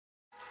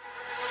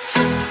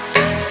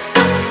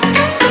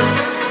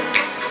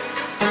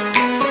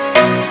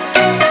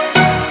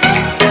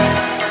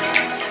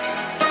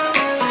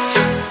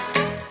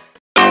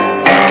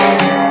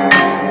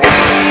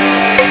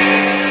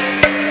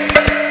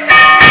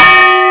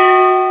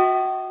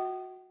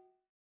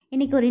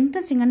இன்னைக்கு ஒரு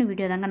இன்ட்ரெஸ்டிங்கான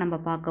வீடியோ தாங்க நம்ம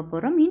பார்க்க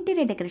போகிறோம்.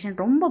 இன்டீரியர் டெக்கரேஷன்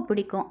ரொம்ப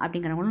பிடிக்கும்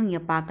அப்படிங்கிறவங்களும்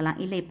நீங்கள் பார்க்கலாம்.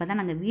 இல்லை இப்போ தான்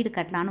நாங்கள் வீடு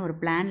கட்டலான்னு ஒரு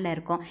பிளானில்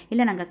இருக்கோம்,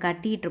 இல்லை நாங்கள்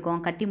கட்டிகிட்டு இருக்கோம்,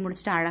 கட்டி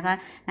முடிச்சுட்டு அழகாக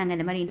நாங்கள்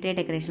இந்த மாதிரி இன்டீரியர்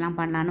டெக்கரேஷன்லாம்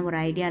பண்ணலான்னு ஒரு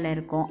ஐடியாவில்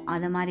இருக்கோம்.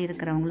 அது மாதிரி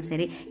இருக்கிறவங்களும்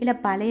சரி, இல்லை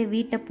பழைய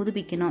வீட்டை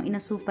புதுப்பிக்கணும்,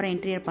 இன்னும் சூப்பராக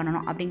இன்டீரியர்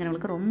பண்ணணும்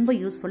அப்படிங்கிறவங்களுக்கு ரொம்ப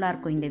யூஸ்ஃபுல்லாக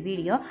இருக்கும் இந்த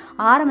வீடியோ.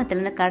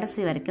 ஆரம்பத்துலேருந்து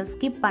கடைசி வரைக்கும்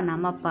ஸ்கிப்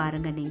பண்ணாமல்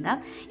பாருங்கள்.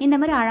 நீங்கள் இந்த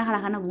மாதிரி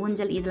அழகழகான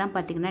ஊஞ்சல் இதெல்லாம்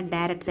பார்த்தீங்கன்னா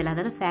டைரக்ட் சேல்,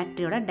 அதாவது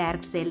ஃபேக்ட்ரியோட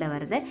டைரக்ட் சேலில்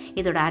வருது.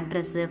 இதோட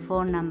அட்ரஸ்ஸு,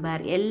 ஃபோன்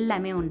நம்பர்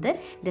எல்லாமே வந்து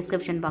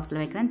டிஸ்கிரிப்ஷன் பாக்ஸில்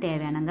வைக்கிறேன்,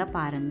 தேவையானங்க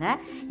பாருங்கள்.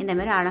 இந்த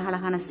மாதிரி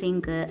அழகழகான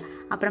சிங்க்கு,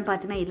 அப்புறம்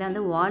பார்த்தீங்கன்னா இதில்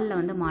வந்து வாலில்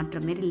வந்து மாட்டுற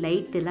மாரி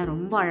லைட் எல்லாம்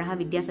ரொம்ப அழகாக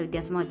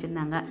வித்தியாசமாக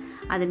வச்சுருந்தாங்க.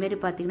 அதுமாரி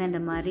பார்த்தீங்கன்னா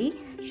இந்த மாதிரி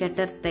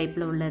ஷட்டர்ஸ்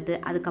டைப்பில் உள்ளது,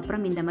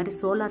 அதுக்கப்புறம் இந்த மாதிரி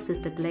சோலார்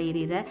சிஸ்டத்தில்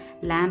எரியிற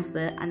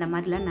லேம்ப்பு, அந்த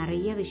மாதிரிலாம்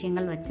நிறைய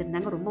விஷயங்கள்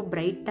வச்சுருந்தாங்க. ரொம்ப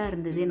பிரைட்டாக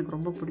இருந்தது, எனக்கு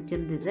ரொம்ப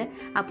பிடிச்சிருந்தது.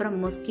 அப்புறம்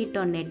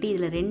மொஸ்கிட்டோ நெட்டு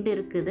இதில் 2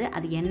 இருக்குது,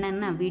 அது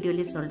என்னன்னு நான்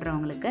வீடியோலேயே சொல்கிறேன்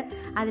உங்களுக்கு.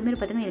 அதுமாரி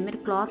பார்த்தீங்கன்னா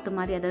இதுமாரி கிளாத்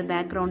மாதிரி, அதாவது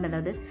பேக்ரவுண்ட்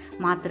அதாவது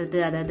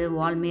மாற்றுறது, அதாவது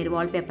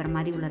வால்பேப்பர்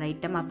மாதிரி உள்ள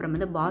ஐட்டம், அப்புறம்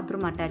வந்து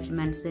பாத்ரூம்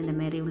அட்டாச்மெண்ட்ஸ் இந்த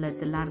மாதிரி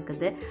உள்ளதெல்லாம்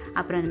இருக்குது.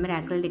 அப்புறம் இந்த மாதிரி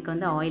அக்ரிலிக்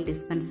வந்து ஆயில்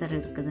டிஸ்பென்சர்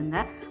இருக்குதுங்க.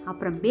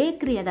 அப்புறம்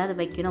பேக்கரி ஏதாவது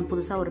வைக்கணும்,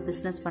 புதுசாக ஒரு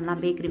பிஸ்னஸ் பண்ணலாம்,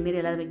 பேக்கரி மாரி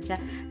ஏதாவது வச்சா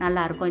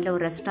நல்லாயிருக்கும், இல்லை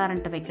ஒரு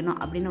ரெஸ்டாரண்ட்டை வைக்கணும்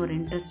அப்படின்னு ஒரு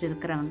இன்ட்ரெஸ்ட்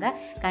இருக்கிறவங்க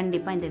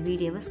கண்டிப்பாக இந்த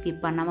வீடியோவை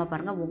ஸ்கிப் பண்ணாமல்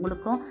பாருங்கள்.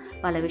 உங்களுக்கும்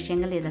பல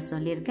விஷயங்கள் இதை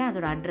சொல்லியிருக்கேன்.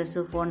 அதோட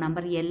அட்ரஸ்ஸு, ஃபோன்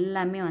நம்பர்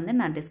எல்லாமே வந்து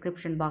நான்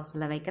டிஸ்கிரிப்ஷன்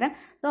பாக்ஸில் வைக்கிறேன்.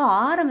 ஸோ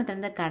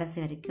ஆரம்பத்துலேருந்து கடைசி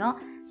வரைக்கும்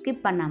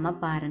ஸ்கிப் பண்ணாமல்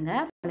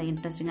பாருங்கள். பல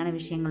இன்ட்ரெஸ்டிங்கான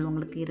விஷயங்கள்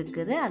உங்களுக்கு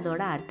இருக்குது.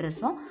 அதோட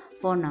அட்ரஸும்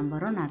ஃபோன்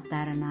நம்பரும் நான்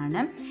தரேன்.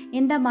 நான்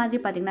இந்த மாதிரி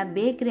பார்த்திங்கன்னா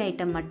பேக்கரி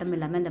ஐட்டம் மட்டும்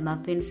இல்லாமல் இந்த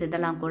மஃபின்ஸ்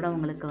இதெல்லாம் கூட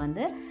உங்களுக்கு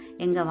வந்து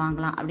எங்கே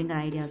வாங்கலாம் அப்படிங்கிற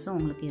ஐடியாஸும்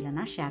உங்களுக்கு இதில்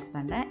நான் ஷேர்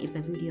பண்ணுறேன்.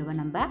 இப்போ வீடியோவை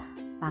நம்ம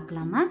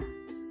பார்க்கலாமா?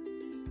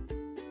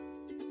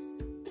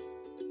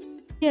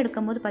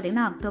 எடுக்கும்போது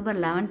பார்த்தீங்கன்னா அக்டோபர்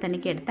 11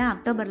 அன்றைக்கி எடுத்தேன்.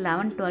 அக்டோபர்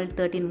 11, 12,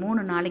 13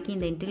 3 நாளைக்கு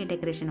இந்த இன்டீரியர்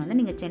டெக்கரேஷன் வந்து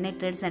நீங்கள் சென்னை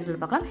ட்ரேட்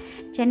சென்டரில் பார்க்கலாம்.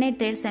 சென்னை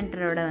ட்ரேட்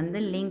சென்டரோட வந்து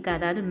லிங்க்,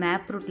 அதாவது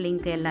மேப் ரூட்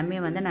லிங்க் எல்லாமே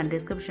வந்து நான்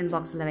டிஸ்கிரிப்ஷன்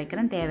பாக்ஸில்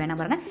வைக்கிறேன், தேவையான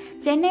பாருங்கள்.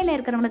 சென்னையில்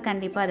இருக்கிறவங்களுக்கு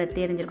கண்டிப்பாக அதை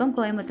தெரிஞ்சிருக்கும்.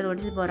 கோயம்புத்தூர்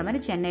ஒடிச்சு போகிற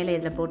மாதிரி சென்னையில்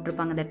இதில்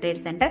போட்டிருப்பாங்க இந்த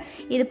ட்ரேட் சென்டர்.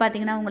 இது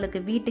பார்த்தீங்கன்னா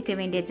உங்களுக்கு வீட்டுக்கு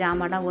வேண்டிய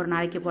ஜாமான்லாம் ஒரு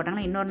நாளைக்கு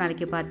போட்டாங்கன்னா, இன்னொரு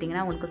நாளைக்கு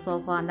பார்த்தீங்கன்னா உங்களுக்கு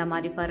சோஃபா அந்த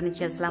மாதிரி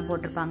ஃபர்னிச்சர்ஸ்லாம்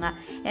போட்டிருப்பாங்க.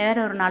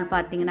 வேறு ஒரு நாள்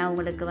பார்த்தீங்கன்னா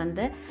உங்களுக்கு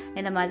வந்து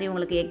இந்த மாதிரி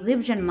உங்களுக்கு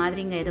எக்ஸிபிஷன்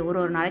மாதிரிங்க, இது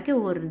ஒரு நாளைக்கு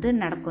ஒரு இது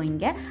நடக்கும்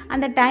இங்கே.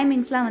 அந்த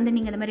டைமிங்ஸ்லாம் வந்து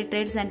நீங்கள் இந்த மாதிரி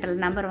ட்ரேட் சென்டர்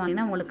நம்பர்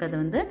வாங்கினா உங்களுக்கு அது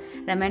வந்து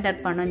ரிமைண்டர்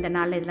பண்ணும், இந்த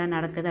நாளில் இதெல்லாம்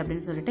நடக்குது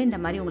அப்படின்னு சொல்லிட்டு இந்த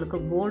மாதிரி உங்களுக்கு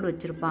போர்டு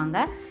வச்சுருப்பாங்க.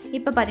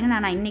 இப்போ பார்த்தீங்கன்னா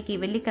நான் இன்றைக்கி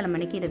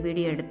வெள்ளிக்கிழமைக்கு இதை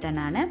வீடியோ எடுத்தேன்.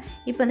 நான்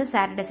இப்போ வந்து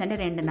சாட்டர்டே சண்டே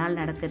 2 நாள்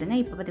நடக்குதுங்க.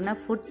 இப்போ பார்த்தீங்கன்னா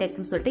ஃபுட்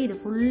டெக்னு சொல்லிட்டு இது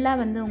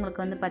ஃபுல்லாக வந்து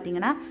உங்களுக்கு வந்து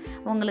பார்த்தீங்கன்னா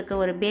உங்களுக்கு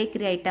ஒரு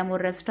பேக்கரி ஐட்டம்,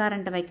 ஒரு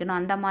ரெஸ்டாரண்ட் வைக்கணும்,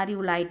 அந்த மாதிரி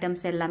உள்ள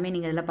ஐட்டம்ஸ் எல்லாமே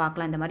நீங்கள் இதில்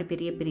பார்க்கலாம். இந்த மாதிரி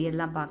பெரிய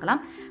இதெல்லாம்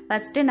பார்க்கலாம்.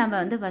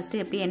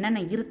 ஃபஸ்ட்டு எப்படி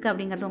என்னென்ன இருக்குது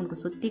அப்படிங்கிறத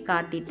உங்களுக்கு சுற்றி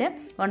காட்டிட்டு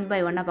 1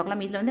 by 1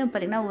 பார்க்கலாம். இதில் வந்து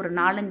பார்த்தீங்கன்னா ஒரு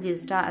 4-5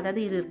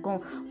 அதாவது இது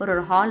இருக்கும்,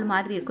 ஒரு ஹால்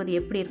மாதிரி இருக்கும், அது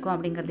எப்படி இருக்கும்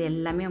அப்படிங்கிறது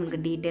எல்லாமே உங்களுக்கு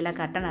டீட்டெயிலாக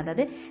காட்டுறேன்.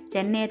 அதாவது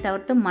சென்னையை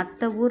தவிர்த்து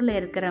மற்ற ஊரில்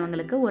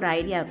இருக்கிறவங்களுக்கு ஒரு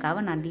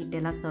ஐடியாவுக்காக நான்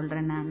டீட்டெயிலாக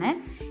சொல்கிறேன். நான்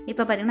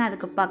இப்போ பார்த்தீங்கன்னா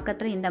அதுக்கு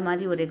பக்கத்தில் இந்த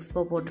மாதிரி ஒரு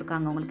எக்ஸ்போ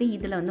போட்டிருக்காங்க உங்களுக்கு.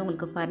 இதில் வந்து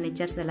உங்களுக்கு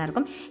ஃபர்னிச்சர்ஸ் எல்லாம்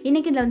இருக்கும்.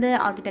 இன்றைக்கி இதில் வந்து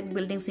ஆர்கிடெக்ட்,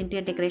 பில்டிங்ஸ்,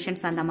 இன்டீரியர்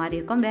டெக்கரேஷன்ஸ் அந்த மாதிரி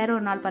இருக்கும். வேறு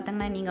ஒரு நாள்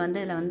பார்த்தீங்கன்னா நீங்கள்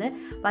வந்து இதில் வந்து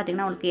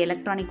பார்த்தீங்கன்னா உங்களுக்கு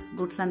எலக்ட்ரானிக்ஸ்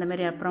குட்ஸ் அந்த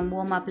மாதிரி, அப்புறம்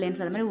ஹோம்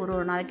அப்ளையன்ஸ் அந்த மாதிரி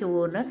ஒரு நாளைக்கு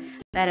ஒவ்வொரு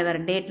வேறு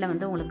டேட்டில்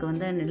வந்து உங்களுக்கு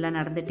வந்து எல்லாம்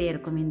நடந்துகிட்டே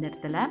இருக்கும். இந்த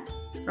இடத்துல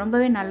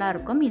ரொம்பவே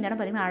நல்லாயிருக்கும். இந்த இடம்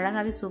பார்த்திங்கன்னா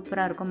அழகாகவே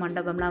சூப்பராக இருக்கும்,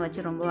 மண்டபம்லாம்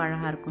வச்சு ரொம்ப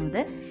அழகாக இருக்கும்.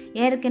 இது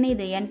ஏற்கனவே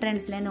இது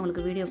என்ட்ரன்ஸ்லேருந்து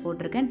உங்களுக்கு வீடியோ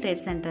போட்டிருக்கேன்.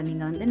 ட்ரேட் சென்டர்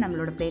நீங்கள் வந்து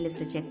நம்மளோட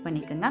பிளேலிஸ்ட்டை செக்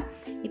பண்ணிக்கோங்க.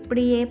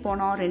 இப்படியே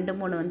போனோம்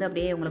 2-3 வந்து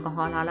அப்படியே உங்களுக்கு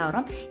ஹாலாக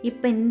வரும்.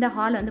 இப்போ இந்த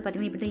ஹால் வந்து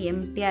பார்த்திங்கன்னா இப்படி தான்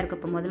எம்டியாக இருக்கும்.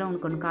 இப்போ முதல்ல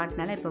உங்களுக்கு ஒன்று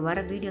காட்டினால இப்போ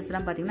வர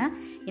வீடியோஸ்லாம் பார்த்திங்கன்னா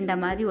இந்த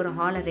மாதிரி ஒரு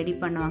ஹாலை ரெடி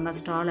பண்ணுவாங்க,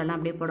 ஸ்டாலெல்லாம்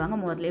அப்படியே போடுவாங்க.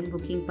 முதல்ல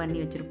புக்கிங் பண்ணி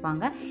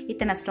வச்சுருப்பாங்க,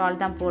 இத்தனை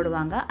ஸ்டால் தான்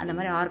போடுவாங்க. அந்த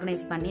மாதிரி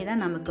ஆர்கனைஸ் பண்ணி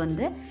தான் நமக்கு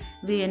வந்து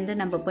விழுந்து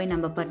நம்ம போய்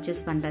நம்ம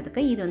பர்ச்சேஸ்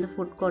பண்ணுறதுக்கு. இது வந்து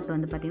ஃபுட் கோர்ட்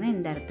வந்து பார்த்திங்கன்னா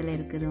இந்த இடத்துல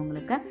இருக்குது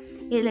உங்களுக்கு.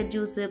 இதில்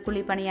ஜூஸு,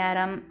 குழி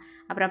பணியாரம்,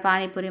 அப்புறம்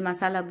பானிபூரி,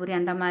 மசாலா பூரி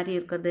அந்த மாதிரி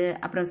இருக்குது.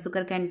 அப்புறம்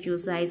சுகர் கேன்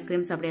ஜூஸ்,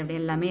 ஐஸ்கிரீம்ஸ் அப்படி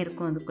எல்லாமே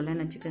இருக்கும்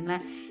அதுக்குள்ளேன்னு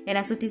வச்சுக்கோங்களேன்.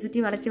 ஏன்னா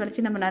சுற்றி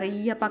வளைச்சி நம்ம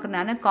நிறைய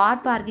பார்க்குறதுனால கார்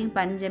பார்க்கிங்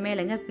பஞ்சமே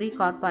இல்லைங்க, ஃப்ரீ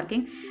கார்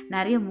பார்க்கிங்,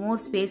 நிறைய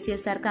மோர்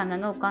ஸ்பேசியஸாக இருக்குது.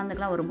 அங்கங்கே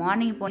உட்காந்துக்கலாம். ஒரு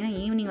மார்னிங் போனால்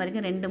ஈவினிங்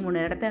வரைக்கும்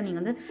 2-3 இடத்த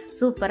நீங்கள் வந்து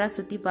சூப்பராக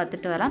சுற்றி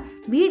பார்த்துட்டு வரலாம்.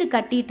 வீடு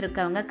கட்டிகிட்டு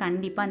இருக்கவங்க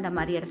கண்டிப்பாக இந்த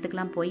மாதிரி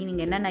இடத்துக்குலாம் போய்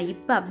நீங்கள் என்னென்ன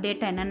இப்போ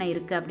அப்டேட்டாக என்னென்ன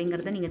இருக்குது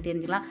அப்படிங்கிறத நீங்கள்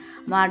தெரிஞ்சுக்கலாம்.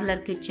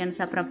 மாடுலர்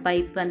கிச்சன்ஸ், அப்புறம்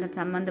பைப்பு அந்த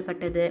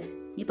சம்மந்தப்பட்டது.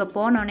 இப்போ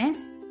போனோடனே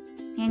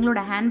எங்களோட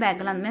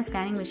ஹேண்ட்பேக்கெல்லாம் அந்தமாதிரி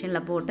ஸ்கேனிங்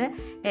மிஷினில் போட்டு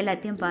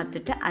எல்லாத்தையும்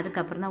பார்த்துட்டு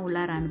அதுக்கப்புறம் தான்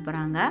உள்ளார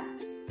அனுப்புகிறாங்க.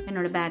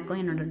 என்னோடய பேக்கும்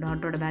என்னோடய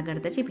டாட்டரோட பேக்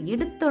எடுத்துச்சு. இப்போ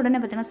எடுத்த உடனே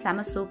பார்த்தீங்கன்னா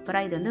செம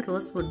சூப்பராக இது வந்து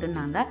ரோஸ்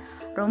வுட்டுன்னாங்க.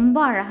 ரொம்ப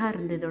அழகாக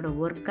இருந்தது இதோட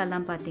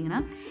ஒர்க்கெல்லாம் பார்த்தீங்கன்னா.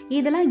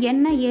 இதெல்லாம்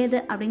என்ன ஏது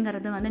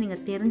அப்படிங்கிறது வந்து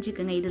நீங்கள்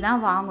தெரிஞ்சுக்குங்க. இதுதான்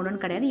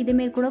வாங்கணும்னு கிடையாது.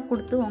 இதேமாரி கூட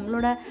கொடுத்து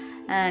உங்களோட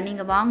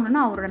நீங்கள்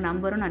வாங்கணுன்னா அவரோட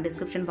நம்பரும் நான்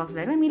டிஸ்கிரிப்ஷன் பாக்ஸில்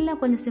இருக்கேன். இல்லை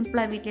கொஞ்சம்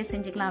சிம்பிளாக வீட்டிலே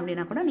செஞ்சுக்கலாம்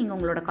அப்படின்னா கூட நீங்கள்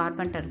உங்களோட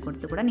கார்பெண்டர்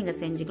கொடுத்து கூட நீங்கள்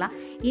செஞ்சுக்கலாம்.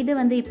 இது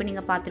வந்து இப்போ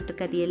நீங்கள் பார்த்துட்டு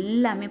இருக்கிறது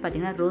எல்லாமே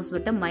பார்த்தீங்கன்னா ரோஸ்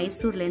வுட்டு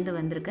மைசூர்லேருந்து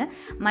வந்திருக்கு.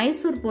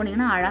 மைசூர்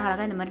போனீங்கன்னா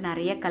அழகழகாக இந்த மாதிரி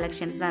நிறைய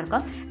கலெக்ஷன்ஸ்லாம்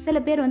இருக்கும். சில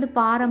பேர் வந்து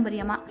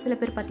பாரம்பரியமாக, சில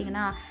பேர்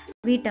பார்த்தீங்கன்னா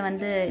வீட்டை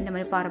வந்து இந்த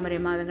மாதிரி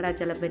பாரம்பரியமாக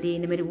வெங்கடாச்சலபதி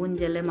இந்த மாதிரி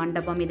ஊஞ்சல்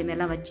மண்டபம் இது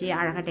மாதிரிலாம் வச்சு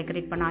அழகாக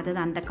டெக்கரேட் பண்ண அது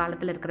அந்த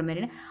காலத்தில் இருக்கிற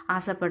மாதிரி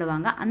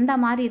ஆசைப்படுவாங்க. அந்த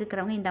மாதிரி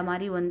இருக்கிறவங்க இந்த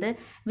மாதிரி வந்து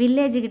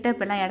வில்லேஜுக்கிட்ட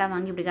இப்போல்லாம் இடம்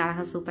வாங்கி இப்படி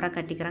அழகாக சூப்பராக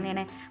கட்டிக்கிறாங்க.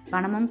 ஏன்னா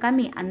பணமும்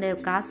கம்மி, அந்த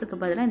காசுக்கு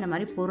பதிலாக இந்த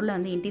மாதிரி பொருளை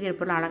வந்து இன்டீரியர்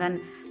பொருள் அழகாக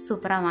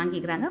சூப்பராக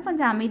வாங்கிக்கிறாங்க.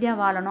 கொஞ்சம்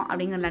அமைதியாக வாழணும்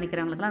அப்படிங்கிற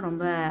நினைக்கிறவங்களுக்குலாம்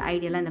ரொம்ப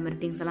ஐடியலாக இந்த மாதிரி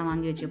திங்ஸ் எல்லாம்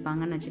வாங்கி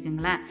வச்சுப்பாங்கன்னு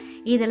வச்சுக்கோங்களேன்.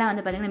 இதெல்லாம்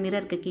வந்து பார்த்திங்கன்னா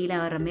மிரருக்கு கீழே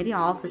வர மாரி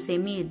ஆஃப்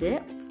செமி, இது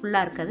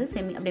ஃபுல்லாக இருக்காது,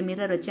 செமி அப்படியே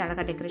மிரர் வச்சு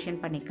அழகாக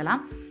டெக்கரேஷன்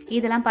பண்ணிக்கலாம்.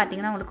 இதெல்லாம்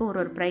பார்த்தீங்கன்னா உங்களுக்கு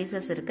ஒரு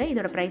ப்ரைஸஸ் இருக்குது.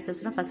 இதோட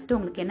ப்ரைஸஸ்லாம் ஃபஸ்ட்டு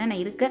உங்களுக்கு என்னென்ன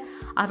இருக்குது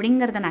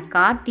அப்படிங்கிறத நான்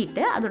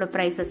காட்டிட்டு அதோட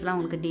ப்ரைஸஸ்லாம்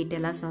உங்களுக்கு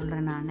டீட்டெயிலாக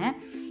சொல்கிறேன் நான்.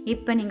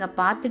 இப்போ நீங்கள்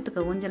பார்த்துட்டு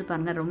இருக்க ஊஞ்சல்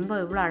பாருங்கள், ரொம்ப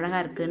எவ்வளோ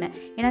அழகாக இருக்குன்னு.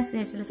 ஏன்னா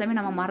சில சமயம்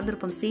நம்ம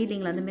மறந்துருப்போம்,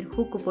 சீலிங்கில் வந்து மாரி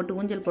ஹூக்கு போட்டு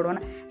ஊஞ்சல்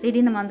போடுவோம்,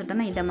 திடீர்னு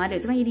வந்துட்டோம்னா இந்த மாதிரி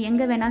வச்சுக்கலாம். இது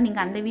எங்கே வேணாலும்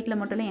நீங்கள் அந்த வீட்டில்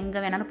மட்டும் இல்லை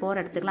எங்கே வேணாலும் போகிற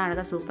இடத்துக்குலாம்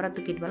அழகாக சூப்பராக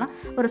தூக்கிட்டு போகலாம்.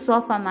 ஒரு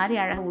சோஃபா மாதிரி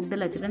அழகாக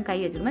உட்டில் வச்சுருக்கேன், கை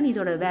வச்சுருக்கேன்.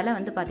 இதோட விலை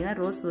வந்து பார்த்தீங்கன்னா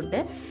ரோஸ்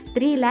வுட்டு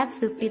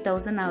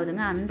 3,50,000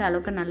 ஆகுதுங்க. அந்த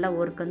அளவுக்கு நல்ல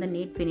ஒர்க் வந்து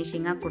நீட்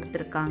ஃபினிஷிங்காக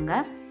கொடுத்துருக்காங்க.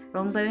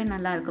 ரொம்பவே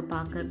நல்லா இருக்குது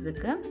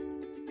பார்க்குறதுக்கு.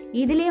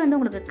 இதுலேயே வந்து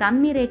உங்களுக்கு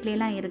கம்மி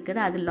ரேட்லாம் இருக்குது.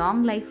 அது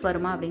லாங் லைஃப்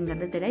வருமா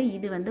அப்படிங்கிறது தெரியாது.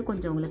 இது வந்து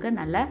கொஞ்சம் உங்களுக்கு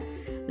நல்ல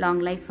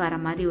லாங் லைஃப் வர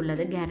மாதிரி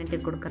உள்ளது, கேரண்டி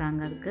கொடுக்குறாங்க.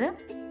 அதுக்கு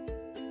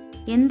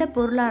எந்த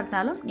பொருளாக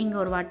இருந்தாலும்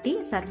நீங்கள் ஒரு வாட்டி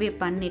சர்வே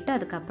பண்ணிவிட்டு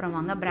அதுக்கப்புறம்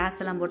வாங்க. பிராஸ்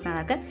எல்லாம் போட்டு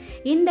நல்லா இருக்கு.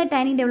 இந்த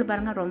டைனிங் டேபிள்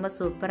பாருங்கள், ரொம்ப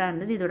சூப்பராக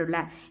இருந்தது.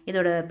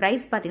 இதோட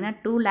ப்ரைஸ் பார்த்தீங்கன்னா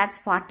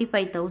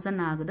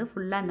 2,45,000 ஆகுது.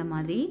 ஃபுல்லாக அந்த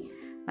மாதிரி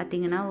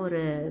பார்த்தீங்கன்னா ஒரு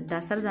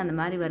தசரது அந்த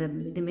மாதிரி வர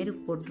இதுமாரி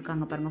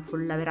போட்டிருக்காங்க பாருங்கள்.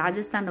 ஃபுல்லாகவே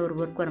ராஜஸ்தானில் ஒரு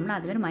ஒர்க் வரும்ல,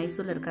 அதுமாரி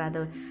மைசூரில் இருக்கிற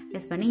அதை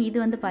யூஸ் பண்ணி. இது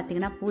வந்து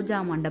பார்த்திங்கன்னா பூஜா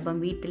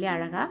மண்டபம், வீட்டிலே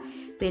அழகாக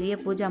பெரிய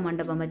பூஜா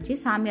மண்டபம் வச்சு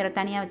சாமியாரை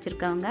தனியாக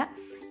வச்சுருக்காங்க.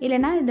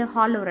 இல்லைனா இந்த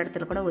ஹாலில் ஒரு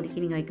இடத்துல கூட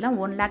ஒதுக்கி நீங்கள் வைக்கலாம்.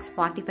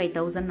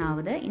 1,45,000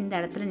 ஆகுது. இந்த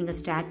இடத்துல நீங்கள்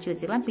ஸ்டாச்சு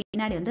வச்சுக்கலாம்.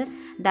 பின்னாடி வந்து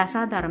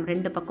தசாதாரம்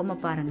 2 பக்கமும்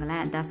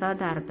பாருங்களேன்,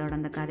 தசாதாரத்தோட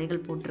அந்த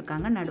கதைகள்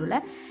போட்டிருக்காங்க. நடுவில்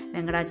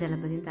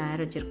வெங்கடாச்சலபதி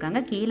தயார்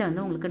வச்சுருக்காங்க. கீழே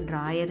வந்து உங்களுக்கு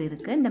ட்ராயர்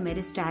இருக்குது. இந்த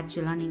மாரி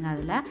ஸ்டாச்சுலாம் நீங்கள்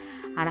அதில்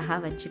அழகாக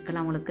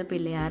வச்சுக்கலாம். உங்களுக்கு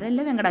பிள்ளையார்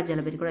இல்லை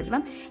வெங்கடாச்சலபதி கூட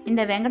வச்சுக்கலாம்.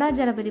 இந்த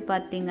வெங்கடாச்சலபதி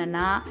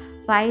பார்த்தீங்கன்னா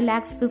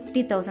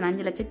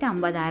 5,50,000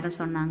 5,50,000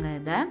 சொன்னாங்க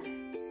இதை.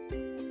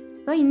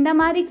 ஸோ இந்த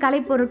மாதிரி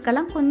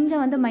கலைப்பொருட்கள்லாம்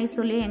கொஞ்சம் வந்து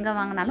மைசூர்லேயே எங்கே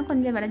வாங்கினாலும்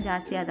கொஞ்சம் விலை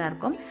ஜாஸ்தியாக தான்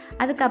இருக்கும்.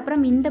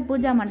 அதுக்கப்புறம் இந்த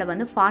பூஜா மண்டபம்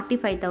வந்து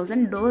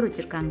 45,000 டோர்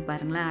வச்சுருக்காங்க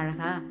பாருங்களேன்,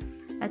 அழகாக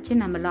வச்சு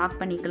நம்ம லாக்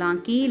பண்ணிக்கலாம்.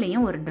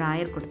 கீழேயும் ஒரு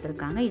ட்ராயர்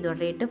கொடுத்துருக்காங்க. இதோட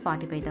ரேட்டு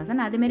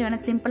 45,000. அதுமாரி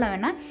வேணால் சிம்பிளாக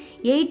வேணால்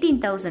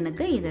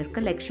 18,000க்கு இது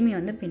இருக்குது. லக்ஷ்மி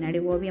வந்து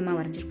பின்னாடி ஓவியமாக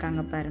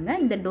வரைஞ்சிருக்காங்க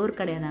பாருங்கள். இந்த டோர்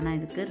கிடையாதானா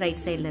இதுக்கு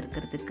ரைட் சைடில்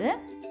இருக்கிறதுக்கு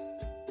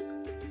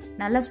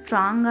நல்லா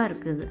ஸ்ட்ராங்காக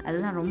இருக்குது.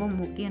 அதுதான் ரொம்ப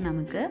முக்கியம்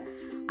நமக்கு.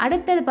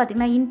 அடுத்தது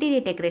பார்த்திங்கன்னா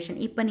இன்டீரியர் டெக்கரேஷன்.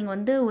 இப்போ நீங்கள்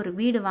வந்து ஒரு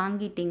வீடு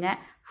வாங்கிட்டீங்க,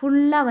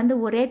 ஃபுல்லாக வந்து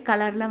ஒரே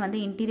கலரில் வந்து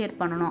இன்டீரியர்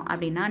பண்ணணும்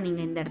அப்படின்னா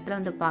நீங்கள் இந்த இடத்துல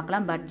வந்து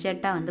பார்க்கலாம்.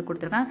 பட்ஜெட்டாக வந்து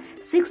கொடுத்துருக்காங்க.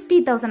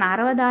 60,000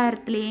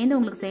 60,000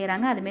 உங்களுக்கு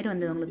செய்கிறாங்க. அதுமாரி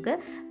வந்து உங்களுக்கு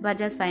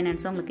பஜாஜ்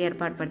ஃபைனான்ஸும் உங்களுக்கு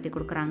ஏற்பாடு படுத்தி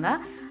கொடுக்குறாங்க.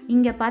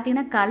 இங்கே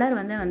பார்த்தீங்கன்னா கலர்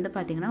வந்து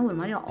பார்த்தீங்கன்னா ஒரு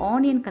மாதிரி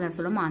ஆனியன் கலர்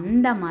சொல்லுவோம்,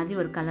 அந்த மாதிரி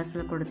ஒரு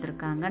கலர்ஸில்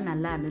கொடுத்துருக்காங்க.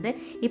 நல்லா இருந்தது.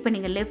 இப்போ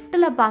நீங்கள்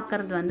லெஃப்ட்டில்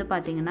பார்க்குறது வந்து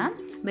பார்த்தீங்கன்னா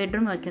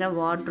பெட்ரூம் வைக்கிற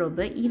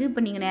வார்ட்ரோபு. இது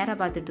இப்போ நீங்கள் நேராக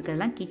பார்த்துட்டு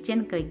இருக்கிறதுலாம்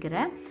கிச்சனுக்கு வைக்கிற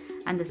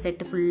அந்த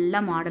செட்டு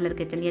ஃபுல்லாக மாடலர்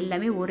கிச்சன்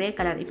எல்லாமே ஒரே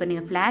கலர். இப்போ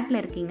நீங்கள் ஃப்ளாட்டில்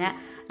இருக்கீங்க,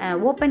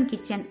 ஓப்பன்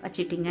கிச்சன்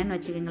வச்சுட்டிங்கன்னு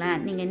வச்சுக்கோங்களேன்,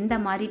 நீங்கள் இந்த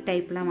மாதிரி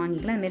டைப்லாம்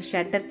வாங்கிக்கலாம். இந்தமாரி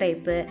ஷட்டர்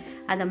டைப்பு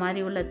அந்த மாதிரி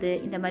உள்ளது.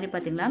 இந்த மாதிரி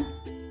பார்த்தீங்களா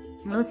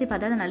மோஸ்ட்லி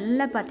பார்த்தா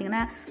நல்லா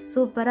பார்த்தீங்கன்னா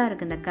சூப்பராக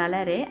இருக்குது இந்த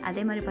கலரு.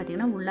 அதே மாதிரி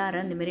பார்த்தீங்கன்னா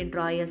உள்ளார இந்தமாரி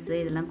ட்ராயர்ஸு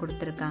இதெல்லாம்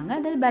கொடுத்துருக்காங்க.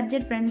 அதாவது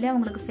பட்ஜெட் ஃப்ரெண்ட்லியாக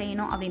உங்களுக்கு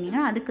செய்யணும்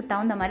அப்படின்னீங்கன்னா அதுக்கு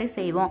தகுந்த மாதிரி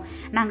செய்வோம்,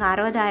 நாங்கள்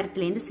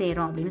 60,000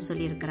 செய்கிறோம் அப்படின்னு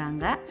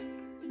சொல்லியிருக்கிறாங்க.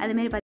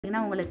 அதுமாரி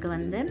பார்த்திங்கன்னா உங்களுக்கு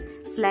வந்து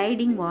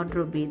ஸ்லைடிங்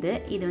வார்ட்ரோப்.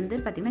 இது வந்து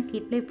பார்த்திங்கன்னா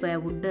கீழே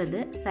வுட்டு. அது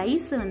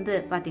சைஸு வந்து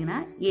பார்த்திங்கன்னா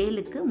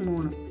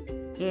 7x3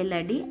 7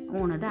 அடி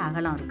 3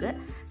 அகலம் இருக்குது.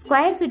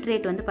 ஸ்கொயர் ஃபீட்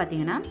ரேட் வந்து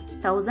பார்த்திங்கன்னா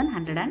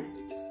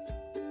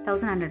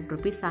 1,100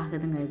 ருபீஸ்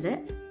ஆகுதுங்க. இது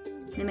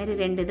இந்தமாரி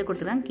 2 இது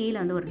கொடுத்துருக்காங்க. கீழே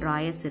வந்து ஒரு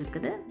ட்ராயர்ஸ்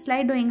இருக்குது.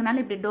 ஸ்லைடு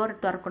வைங்கனாலும் இப்படி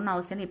டோர் திறக்கணும்னு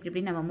அவசியம்,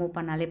 இப்படி நம்ம மூவ்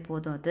பண்ணாலே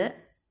போதும். அது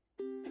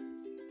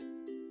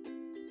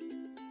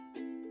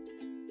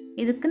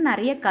இதுக்கு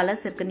நிறைய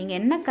கலர்ஸ் இருக்குது. நீங்கள்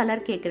என்ன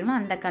கலர் கேட்குறீங்களோ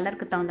அந்த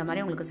கலருக்கு தகுந்த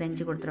மாதிரி உங்களுக்கு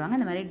செஞ்சு கொடுத்துருவாங்க.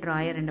 இந்த மாதிரி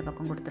ட்ராயர் 2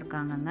 பக்கம்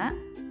கொடுத்துருக்காங்கங்க.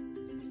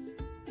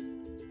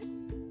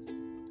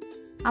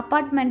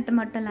 அப்பார்ட்மெண்ட்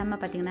மட்டும்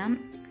இல்லாமல் பார்த்தீங்கன்னா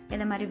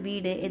இந்த மாதிரி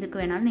வீடு எதுக்கு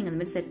வேணாலும் நீங்கள் இந்த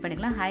மாதிரி செட்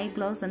பண்ணிக்கலாம். ஹை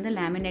க்ளோஸ் வந்து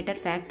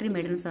லேமினேட்டட் ஃபேக்ட்ரி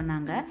மேடுன்னு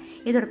சொன்னாங்க.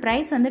 இதோட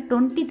ப்ரைஸ் வந்து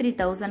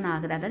 23,000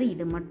 ஆகுது. அதாவது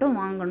இது மட்டும்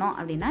வாங்கணும்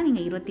அப்படின்னா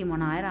நீங்கள்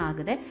 23,000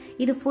 ஆகுது.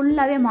 இது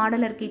ஃபுல்லாகவே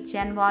மாடலர்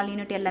கிச்சன் வால்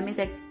யூனிட் எல்லாமே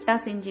செட்டாக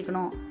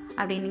செஞ்சுக்கணும்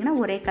அப்படின்னீங்கன்னா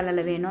ஒரே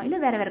கலரில் வேணும், இல்லை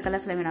வேறு வேறு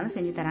கலர்ஸில் வேணாலும்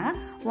செஞ்சு தராங்க.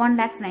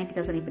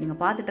 1,90,000 இப்போ நீங்கள்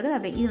பார்த்துட்டு இருக்குது.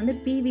 அப்படி இது வந்து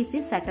பிவிசி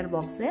செட்டர்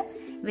பாக்ஸு.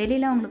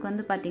 வெளியில் உங்களுக்கு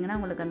வந்து பார்த்தீங்கன்னா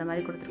உங்களுக்கு அந்த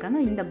மாதிரி கொடுத்துருக்காங்க.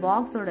 இந்த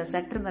பாக்ஸோட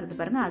செட்டர் வருது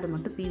பாருங்கள், அது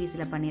மட்டும்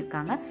பிவிசியில்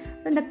பண்ணியிருக்காங்க.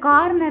 ஸோ இந்த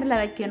கார்னரில்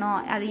வைக்கணும்,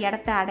 அது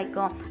இடத்த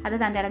அடைக்கும்,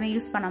 அதாவது அந்த இடமே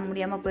யூஸ் பண்ண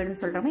முடியாமல்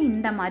போயிடுன்னு சொல்கிறவங்க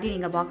இந்த மாதிரி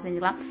நீங்கள் பாக்ஸ்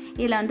செஞ்சுக்கலாம்.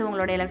 இதில் வந்து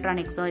உங்களோட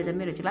எலக்ட்ரானிக்ஸோ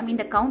இதுமாரி வச்சுக்கலாம்.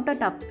 இந்த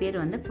கவுண்டர் டாப் பேர்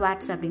வந்து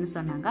குவாட்ஸ் அப்படின்னு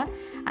சொன்னாங்க.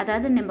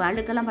 அதாவது நம்ம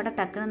அழுக்கெல்லாம் பட்டா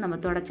டக்குன்னு நம்ம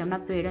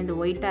தொடச்சோம்னா போயிடும். இந்த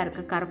ஒயிட்டாக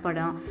இருக்க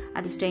கருப்படம்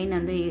அது ஸ்ட்ரெயின்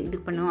வந்து இது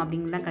பண்ணும்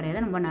அப்படின்லாம்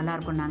கிடையாது. ரொம்ப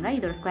நல்லாயிருக்கும். நாங்கள்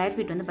இதோட ஸ்கொயர்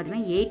ஃபீட் வந்து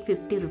பார்த்தீங்கன்னா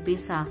 850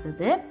 ருபீஸ்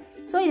ஆகுது.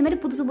 ஸோ இதுமாரி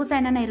புதுசாக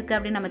என்னென்ன இருக்குது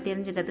அப்படின்னு நம்ம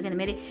தெரிஞ்சுக்கிறதுக்கு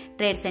இந்தமாரி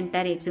ட்ரேட்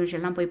சென்டர்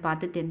எக்ஸிபிஷன்லாம் போய்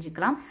பார்த்து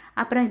தெரிஞ்சுக்கலாம்.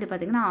 அப்புறம் இது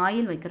பார்த்திங்கன்னா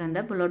ஆயில் வைக்கிற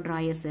அந்த புல்லோ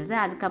ட்ராயர்ஸ்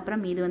இருக்குது.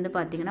 அதுக்கப்புறம் இது வந்து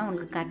பார்த்திங்கன்னா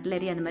உங்களுக்கு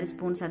கட்லரி அந்த மாதிரி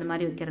ஸ்பூன்ஸ் அது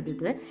மாதிரி வைக்கிறது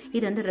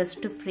இது வந்து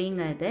ரெஸ்ட்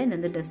ஃப்ரீங்க. இது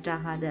வந்து டஸ்ட்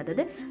ஆகாது,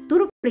 அதாவது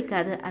துரு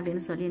பிடிக்காது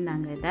அப்படின்னு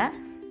சொல்லியிருந்தாங்க. இதை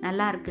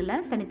நல்லா இருக்குல்ல,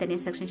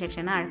 தனித்தனியாக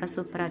செக்ஷனாக அழகாக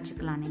சூப்பராக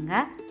வச்சுக்கலாம்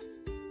நீங்கள்.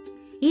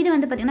 இது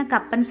வந்து பார்த்திங்கன்னா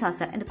கப் அண்ட்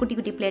சாசர், இந்த குட்டி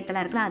குட்டி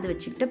பிளேட்டெல்லாம் இருக்கலாம், அது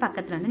வச்சுக்கிட்டு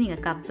பக்கத்தில் வந்து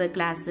நீங்கள் கப்பு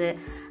கிளாஸு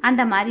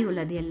அந்த மாதிரி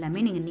உள்ளது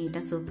எல்லாமே நீங்கள்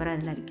நீட்டாக சூப்பராக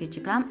அதில் அடுக்கி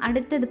வச்சுக்கலாம்.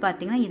 அடுத்தது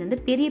பார்த்திங்கன்னா இது வந்து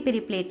பெரிய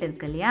பெரிய பிளேட்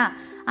இருக்குது இல்லையா,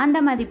 அந்த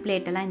மாதிரி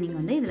பிளேட்டெல்லாம்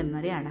நீங்கள் வந்து இதில்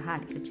மாதிரி அழகாக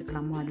அடுக்கி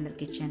வச்சுக்கலாம் மாடுலர்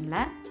கிச்சனில்.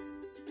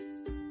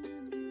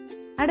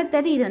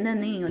 அடுத்தது இது வந்து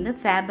நீங்கள் வந்து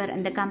ஃபேபர்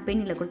அந்த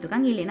கம்பெனியில்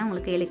கொடுத்துருக்காங்க. இல்லைன்னா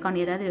உங்களுக்கு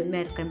எலிகான் ஏதாவது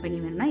வேறு கம்பெனி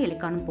வேணும்னா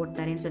எலிகானும் போட்டு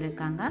தரேன்னு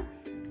சொல்லியிருக்காங்க.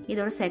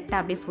 இதோட செட்டை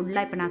அப்படியே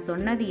ஃபுல்லாக இப்போ நான்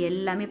சொன்னது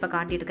எல்லாமே இப்போ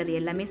காட்டிட்டு இருக்கிறது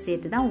எல்லாமே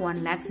சேர்த்து தான்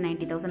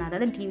 1,90,000.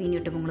 அதாவது டிவி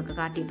யூடியூப் உங்களுக்கு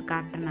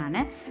காட்டுறேன்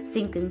நான்.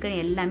 சிங்க்குங்க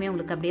எல்லாமே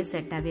உங்களுக்கு அப்படியே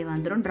செட்டாகவே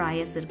வந்துடும்.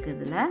 ட்ராயர்ஸ் இருக்குது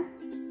இதில்.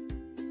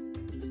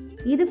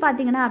 இது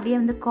பார்த்தீங்கன்னா அப்படியே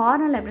வந்து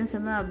கார்னர் அப்படின்னு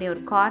சொல்லுவோம், அப்படியே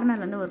ஒரு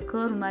கார்னர் வந்து ஒரு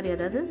கர்வ் மாதிரி,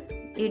 அதாவது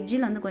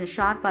எட்ஜில் வந்து கொஞ்சம்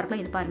ஷார்ப்பாக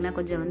இருக்கலாம். இது பாருங்கள்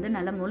கொஞ்சம் வந்து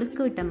நல்லா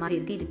முழுக்கு விட்ட மாதிரி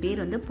இருக்குது. இது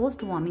பேர் வந்து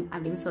போஸ்ட் வார்மிங்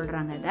அப்படின்னு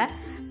சொல்கிறாங்க. இதை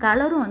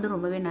கலரும் வந்து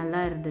ரொம்பவே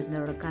நல்லா இருந்தது.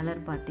 இதோட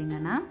கலர்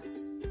பார்த்தீங்கன்னா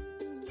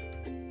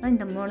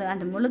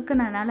அந்த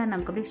முழுக்குனதுனால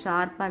நமக்கு அப்படியே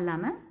ஷார்ப்பாக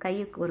இல்லாமல்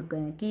கையை ஒரு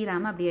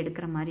கீறாமல் அப்படியே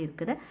எடுக்கிற மாதிரி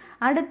இருக்குது.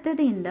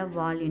 அடுத்தது இந்த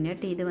வால்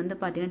யூனிட். இது வந்து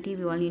பார்த்தீங்கன்னா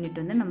டிவி வால்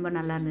யூனிட் வந்து ரொம்ப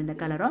நல்லா இருந்தது.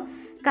 இந்த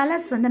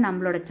கலர்ஸ் வந்து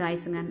நம்மளோட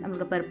சாய்ஸுங்க.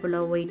 நமக்கு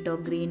பர்பிளோ ஒயிட்டோ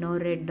க்ரீனோ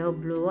ரெட்டோ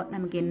ப்ளூவோ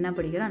நமக்கு என்ன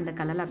பிடிக்குதோ அந்த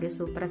கலரில் அப்படியே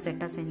சூப்பராக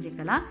செட்டாக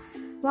செஞ்சுக்கலாம்.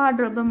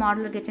 வார்ட்ரோபு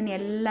மாடுலர் கிச்சன்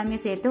எல்லாமே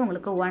சேர்த்து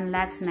உங்களுக்கு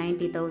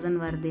 1,90,000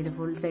 வருது. இது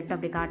ஃபுல் செட்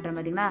அப்படி காட்டுறேன்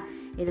பார்த்தீங்களா,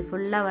 இது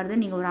ஃபுல்லாக வருது.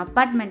 நீங்கள் ஒரு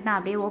அப்பார்ட்மெண்ட்னா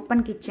அப்படியே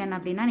ஓப்பன் கிச்சன்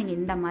அப்படின்னா நீங்கள்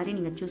இந்த மாதிரி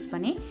நீங்கள் சூஸ்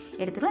பண்ணி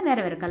எடுத்துக்கலாம்.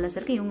 வேறு வேறு கலர்ஸ்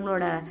இருக்குது.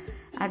 இவங்களோட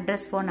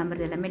அட்ரஸ் ஃபோன்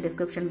நம்பர் எல்லாமே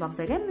டிஸ்கிரிப்ஷன்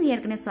பாக்ஸ் இருக்குது.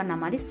 ஏற்கனவே சொன்ன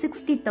மாதிரி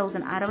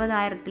 60,000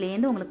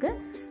 60,000 உங்களுக்கு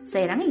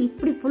செய்கிறாங்க.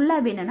 இப்படி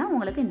ஃபுல்லாக வேணும்னா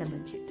உங்களுக்கு இந்த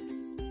பட்ஜெட்.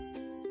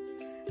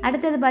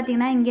 அடுத்தது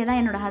பார்த்தீங்கன்னா இங்கே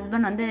தான் என்னோட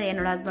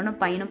ஹஸ்பண்டும்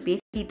பையனும்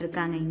பேசிகிட்டு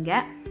இருக்காங்க. இங்கே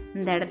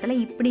இந்த இடத்துல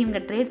இப்படி இவங்க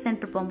ட்ரேட்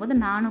சென்டர் போகும்போது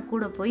நானும்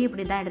கூட போய்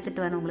இப்படி தான்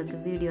எடுத்துகிட்டு வரேன் உங்களுக்கு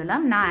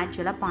வீடியோலாம். நான்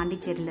ஆக்சுவலாக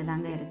பாண்டிச்சேரியில்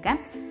தாங்க இருக்கேன்.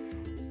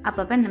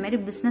 அப்பப்போ இந்த மாதிரி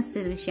பிஸ்னஸ்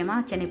விஷயமா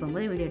சென்னை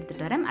போகும்போது வீடியோ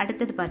எடுத்துகிட்டு வரேன்.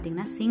 அடுத்தது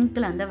பார்த்தீங்கன்னா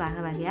சிங்கில் வந்து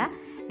வகை வகையாக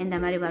இந்த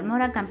மாதிரி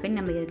வர்மோரா கம்பெனி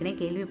நம்ம ஏற்கனவே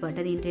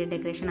கேள்விப்பட்டது. இன்டீரியர்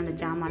டெக்கரேஷன் அந்த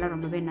ஜாமான்லாம்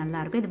ரொம்பவே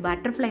நல்லாயிருக்கும். இது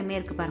பட்டர்ஃப்ளைமே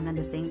இருக்குது பாருங்கள்.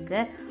 அந்த சிங்க்கு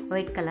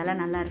ஒயிட்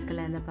கலரில் நல்லா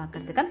இருக்குல்ல இதை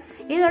பார்க்குறதுக்கு.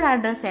 இதோட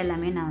அட்ரஸ்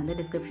எல்லாமே நான் வந்து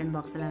டிஸ்கிரிப்ஷன்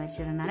பாக்ஸில்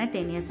வச்சுருந்தேன்.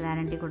 10 years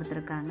வாரண்டி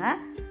கொடுத்துருக்காங்க.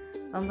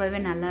 ரொம்பவே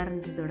நல்லா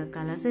இருந்துச்சு இதோட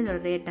கலர்ஸ். இதோட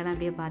ரேட்டெல்லாம்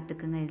அப்படியே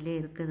பார்த்துக்குங்க, இதுலேயே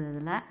இருக்குது.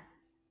 அதில்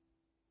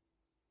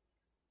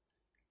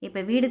இப்போ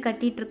வீடு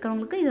கட்டிகிட்டு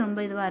இருக்கிறவங்களுக்கு இது ரொம்ப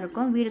இதுவாக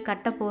இருக்கும். வீடு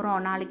கட்ட போகிறோம்,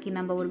 நாளைக்கு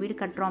நம்ம ஒரு வீடு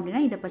கட்டுறோம்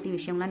அப்படின்னா இதை பற்றி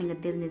விஷயம்லாம்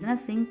நீங்கள் தெரிஞ்சிச்சுன்னா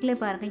சிங்க்லேயே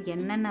பாருங்கள்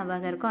என்னென்ன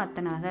வகை இருக்கோ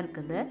அத்தனை வகை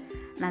இருக்குது.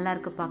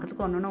 நல்லாயிருக்கு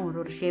பார்க்கறதுக்கு. ஒன்று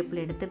ஒரு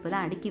ஷேப்பில் எடுத்து இப்போ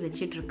தான் அடுக்கி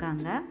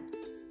வச்சிட்ருக்காங்க.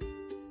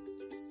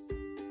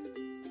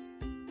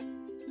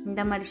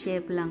 இந்த மாதிரி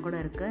ஷேப்லாம் கூட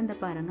இருக்குது. இந்த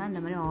பாருங்கள்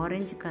அந்த மாதிரி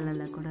ஆரஞ்சு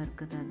கலரில் கூட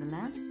இருக்குது அதில்.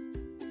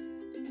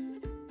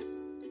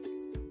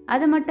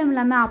 அது மட்டும்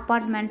இல்லாமல்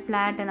அப்பார்ட்மெண்ட்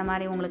ஃப்ளாட் இந்த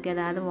மாதிரி உங்களுக்கு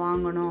ஏதாவது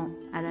வாங்கணும்,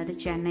 அதாவது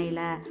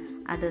சென்னையில்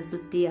அதை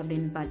சுற்றி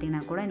அப்படின்னு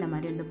பார்த்தீங்கன்னா கூட இந்த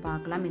மாதிரி வந்து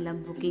பார்க்கலாம். இல்லை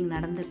புக்கிங்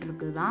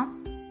நடந்துகிட்ருக்கு தான்.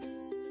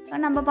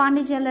 நம்ம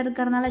பாண்டிச்சேரியில்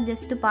இருக்கிறதுனால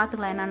ஜஸ்ட்டு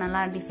பார்த்துக்கலாம் என்ன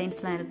நல்லா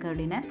டிசைன்ஸ்லாம் இருக்குது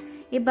அப்படின்னு.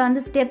 இப்போ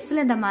வந்து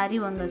ஸ்டெப்ஸில் இந்த மாதிரி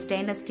உங்கள்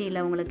ஸ்டெயின்லெஸ்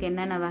ஸ்டீலில் உங்களுக்கு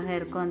என்னென்ன வகை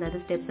இருக்கோ அந்த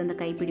ஸ்டெப்ஸ் அந்த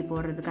கைப்பிடி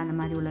போடுறதுக்கு அந்த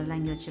மாதிரி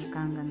உள்ளதெல்லாம் இங்கே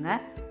வச்சுருக்காங்கங்க.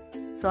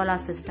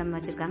 சோலார் சிஸ்டம்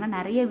வச்சுருக்காங்க.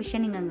 நிறைய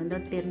விஷயம் நீங்கள் வந்து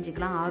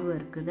தெரிஞ்சுக்கலாம், ஆர்வம்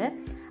இருக்குது.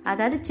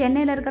 அதாவது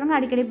சென்னையில் இருக்கிறவங்க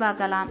அடிக்கடி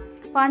பார்க்கலாம்.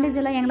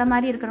 பாண்டிச்சேரியில் எங்களை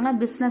மாதிரி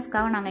இருக்கிறவங்களாம்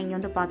பிஸ்னஸ்க்காக நாங்கள் இங்கே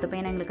வந்து பார்த்துப்போம்.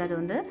 ஏன்னா எங்களுக்கு அது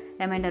வந்து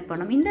ரிமைண்டர்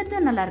பண்ணோம். இந்த இது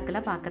நல்லா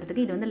இருக்குல்ல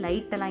பார்க்குறதுக்கு. இது வந்து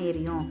லைட்டெல்லாம்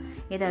எரியும்.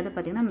 ஏதாவது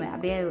பார்த்திங்கன்னா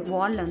அப்படியே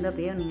வாலில் வந்து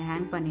அப்படியே நீங்கள்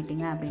ஹேங்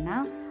பண்ணிட்டீங்க அப்படின்னா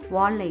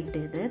வால்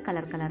லைட்டு இது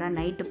கலராக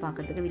நைட்டு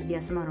பார்க்குறதுக்கு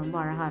வித்தியாசமாக ரொம்ப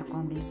அழகாக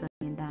இருக்கும் அப்படின்னு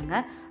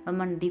சொல்லியிருந்தாங்க.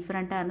 ரொம்ப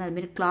டிஃப்ரெண்ட்டாக இருந்தால்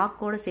அதுமாரி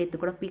கிளாக்கோடு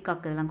சேர்த்து கூட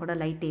பீகாக் இதெல்லாம் கூட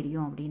லைட்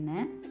எரியும் அப்படின்னு.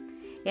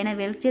 ஏன்னா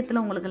வெளிச்சத்தில்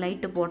உங்களுக்கு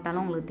லைட்டு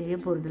போட்டாலும் உங்களுக்கு தெரிய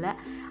போகிறதில்ல.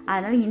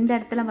 அதனால் இந்த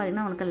இடத்துல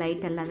பார்த்திங்கன்னா உங்களுக்கு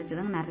லைட் எல்லாம்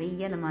வச்சுருக்காங்க.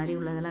 நிறைய இந்த மாதிரி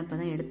உள்ளதெல்லாம் இப்போ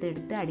தான்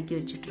எடுத்து அடுக்கி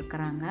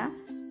வச்சுட்ருக்குறாங்க.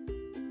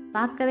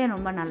 பார்க்கவே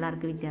ரொம்ப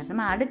நல்லாயிருக்கு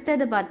வித்தியாசமாக.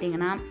 அடுத்தது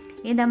பார்த்திங்கன்னா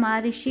இந்த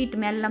மாதிரி ஷீட்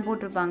மேலெலாம்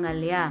போட்டிருப்பாங்க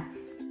இல்லையா,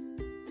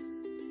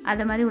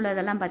 அது மாதிரி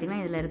உள்ளதெல்லாம்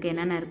பார்த்திங்கன்னா இதில் இருக்குது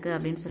என்னென்ன இருக்குது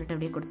அப்படின்னு சொல்லிட்டு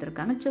அப்படியே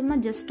கொடுத்துருக்காங்க. சும்மா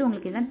ஜஸ்ட்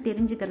உங்களுக்கு இதெல்லாம்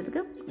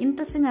தெரிஞ்சுக்கிறதுக்கு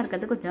இன்ட்ரெஸ்டிங்காக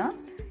இருக்கிறது கொஞ்சம்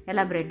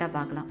எலாபரேட்டாக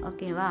பார்க்கலாம்.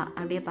 ஓகேவா,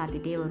 அப்படியே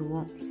பார்த்துட்டே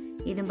வருவோம்.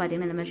 இதுவும்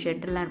பார்த்திங்கன்னா இந்த மாதிரி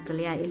ஷெட்டர்லாம் இருக்குது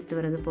இல்லையா, இழுத்து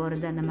வர்றது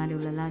போகிறது அந்த மாதிரி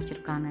உள்ளெல்லாம்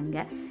வச்சுருக்காங்க.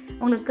 இங்கே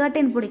உங்களுக்கு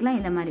கர்டன் பிடிக்கலாம்,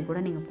 இந்த மாதிரி கூட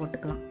நீங்கள்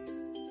போட்டுக்கலாம்.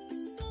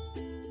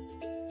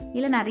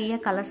 இல்லை நிறைய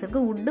கலர்ஸ்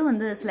இருக்குது. உட்டு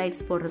வந்து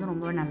ஸ்லைட்ஸ் போடுறது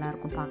ரொம்பவே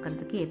நல்லாயிருக்கும்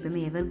பார்க்குறதுக்கு.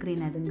 எப்போயுமே எவர்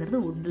கிரீன் அதுங்கிறது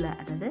உட்டில்,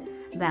 அதாவது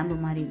பேம்பு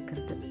மாதிரி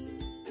இருக்கிறது.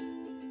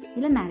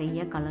 இதில்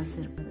நிறைய கலர்ஸ்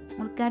இருக்குது.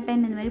 உங்களுக்கு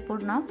கர்டன் இந்த மாதிரி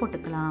போட்டுனா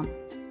போட்டுக்கலாம்,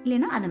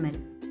 இல்லைன்னா அது மாதிரி.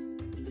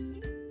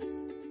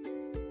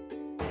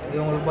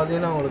 இது உங்களுக்கு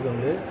பார்த்தீங்கன்னா உங்களுக்கு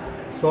வந்து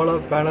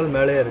சோலார் பேனல்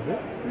மேலே இருக்குது.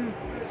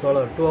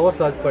 சோலார் 2 hours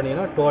சார்ஜ்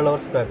பண்ணிங்கன்னா 12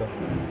 hours பேக்கப்.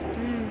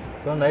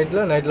 ஸோ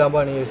நைட்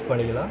லாம்பாக நீங்கள் யூஸ்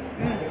பண்ணிக்கலாம்.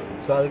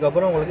 ஸோ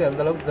அதுக்கப்புறம் உங்களுக்கு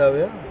எந்த அளவுக்கு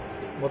தேவையோ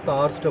மொத்தம்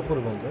 6 ஸ்டெப்பு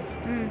இருக்கும்.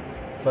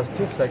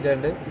 First,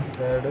 second,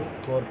 third,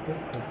 4th,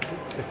 5th,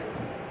 6th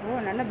ஓ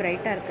நல்ல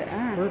பிரைட்டாக இருக்குது.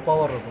 ஃபுல்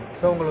பவர் இருக்கும்.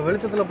 ஸோ உங்களுக்கு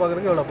வெளிச்சத்தில்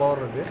பார்க்குறதுக்கு எவ்வளோ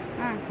பவர் இருக்குது.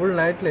 ஃபுல்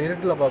நைட்டில்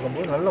இருட்டில்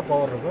பார்க்கும்போது நல்ல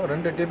பவர் இருக்கும்.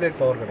 2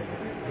 டியூப்லைட் பவர்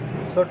கிடைக்கும்.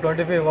 So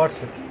 25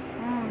 watts.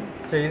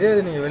 ஸோ இதே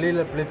இது நீங்கள்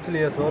வெளியில்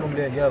ஃப்ளிப்ஸ்லேயே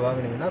ஷோரூம்லேயே எங்கேயாவது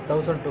வாங்கினீங்கன்னா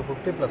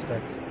 1250 ப்ளஸ்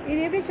டேக்ஸ். இது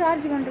எப்படி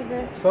சார்ஜ் பண்ணுறது?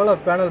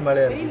 சோலார் பேனல்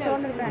மேலே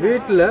இருக்குது.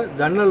 வீட்டில்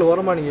ஜன்னல்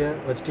ஓரமாக நீங்கள்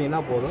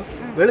வச்சிட்டிங்கன்னா போதும்,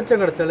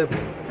 வெளிச்சம் கிடச்சாலே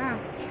போதும்.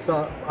 ஸோ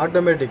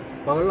ஆட்டோமேட்டிக்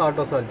பகலில்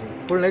auto charging,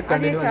 full night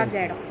continue charge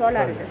ஆகிடும்.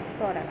 சோலார் இது.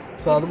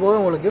 ஸோ அதுபோக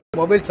உங்களுக்கு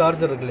மொபைல்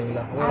சார்ஜர் இருக்கு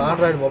இல்லைங்களா, உங்களோட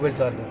ஆண்ட்ராய்டு மொபைல்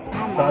சார்ஜர்.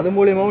 ஸோ அது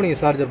மூலியமாகவும்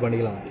நீங்கள் சார்ஜர்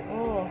பண்ணிக்கலாம்.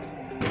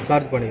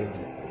 சார்ஜ் பண்ணிக்கலாம்.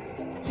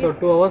 ஸோ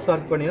 2 hours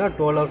சார்ஜ் பண்ணிங்கன்னா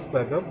 12 hours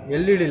backup.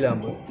 LED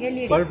lamp,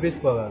 bulb piece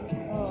போகாது.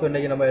 ஸோ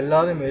இன்றைக்கி நம்ம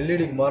எல்லாரும்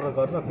எல்இடிக்கு மாறுற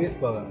காரணம் பீஸ்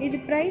போகாது.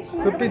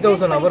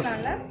 50,000 ஹவர்ஸ்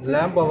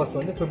லேம்ப் ஹவர்ஸ்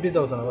வந்து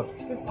 50,000 ஹவர்ஸ்,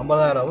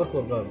 50,000 ஹவர்ஸ்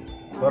ஒர்க் ஆகும்.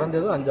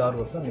 குறைஞ்சது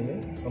 5-6 வருஷம் நீங்கள்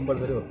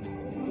கம்பல்சரி ஒர்க் பண்ணுங்க.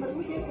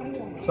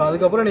 ஸோ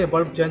அதுக்கப்புறம் நீங்கள்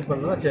பல்ப் சேஞ்ச்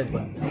பண்ணலாம், சேஞ்ச்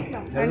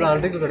பண்ணுங்கள். எல்லா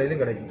எலக்ட்ரிக்கல்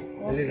கடையிலும் கிடைக்கும்.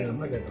 எல்இடி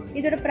லேம்ப்னா கேட்கலாம்.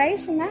 இதோட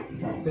ப்ரைஸுங்க?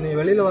 ஸோ நீங்கள்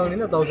வெளியில்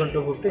வாங்கினீங்கன்னா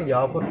 1250. இங்கே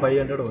ஆஃபர்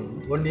 500 வரும்.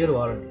 1 year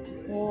வாரண்டி.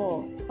 ஓ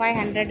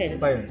 500. இது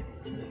 500.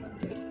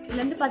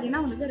 இதுல வந்து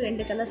பாத்தீங்கன்னா உங்களுக்கு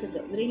 2 கலர்ஸ்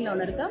இருக்கு. கிரீன்ல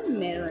ஒன்று இருக்கு,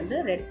 மேல வந்து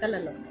ரெட்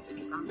கலர்ல ஒன்று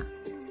வச்சிருக்காங்க.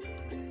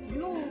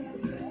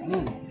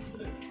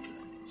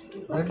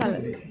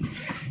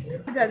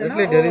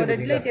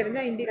 ரெட் லைட்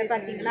இருந்தா இந்த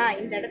பாத்தீங்களா,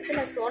 இந்த இடத்துல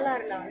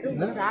சோலார்ல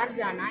வந்து சார்ஜ்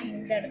ஆனா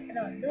இந்த இடத்துல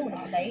வந்து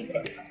உங்களுக்கு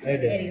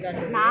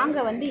லைட். நாங்க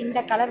வந்து இந்த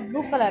கலர்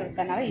ப்ளூ கலர்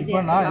இருக்கனால இது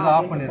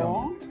ஆஃப்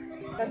பண்ணிடுவோம்.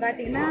 இப்போ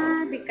பாத்தீங்கன்னா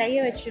இப்படி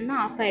கையை வச்சோம்னா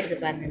ஆஃப் ஆயிடுது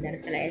பாருங்க. இந்த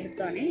இடத்துல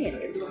எடுத்தோடனே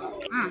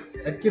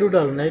அக்யூரேட்டா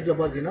இருக்கும். நைட்ல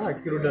பாத்தீங்கன்னா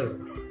அக்யூரேட்டா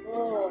இருக்கும். ஓ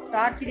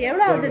டார்ச். இது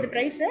எவ்வளவு ஆகுது? இது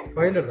பிரைஸ்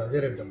 500 தான்.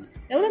 அதே ரேட் தான்.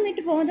 எவ்வளவு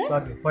மீட்டர் போகுது?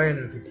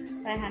 500 feet.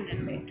 500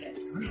 மீட்டர்.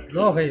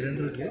 லோ ஹை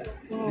ரெண்டு இருக்கு.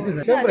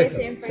 இது சேம் பிரைஸ்.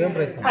 Same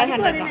price.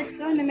 500 தான்.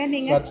 இந்த மாதிரி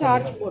நீங்க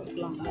சார்ஜ்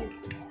போட்டுக்கலாம்.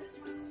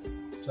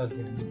 சார்ஜ்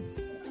பண்ணுங்க.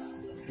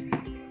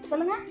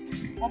 சொல்லுங்க.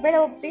 மொபைலை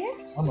ஒட்டி.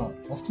 ஆமா,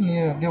 ஃபர்ஸ்ட்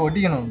நீங்க அப்படியே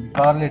ஒட்டிக்கணும்.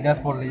 கார்ல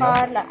டேஷ்போர்ட்லயோ,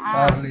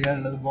 கார்லயோ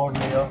அல்லது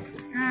போர்ட்லயோ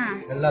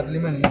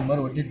எல்லாத்துலயுமே நீங்க இந்த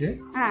மாதிரி ஒட்டிட்டு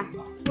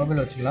மொபைல்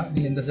வச்சுக்கலாம்.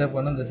 நீங்க இந்த ஷேப்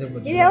பண்ணா இந்த ஷேப்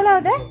வச்சுக்கலாம். இது எவ்வளவு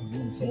ஆகுது?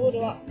 100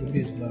 ரூபாய். இப்படி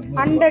வச்சுக்கலாம்.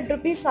 100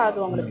 rupees ஆகுது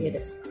உங்களுக்கு.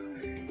 இது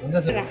எந்த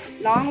ஷேப்?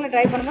 லாங்ல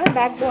ட்ரை பண்ணும்போது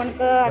பேக்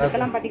போனுக்கு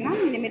அதுக்கெல்லாம் பாத்தீங்கன்னா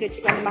இந்த மாதிரி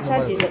வச்சுக்கலாம்.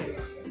 மசாஜ் இது.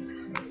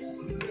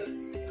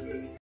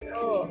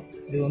 ஓ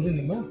இது வந்து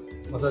நீங்க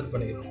மசாஜ்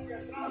பண்ணிக்கலாம்.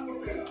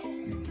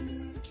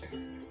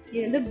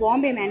 இது வந்து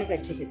பாம்பே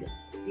மேனுஃபேக்சர். இது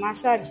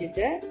மசாஜ்.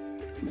 இது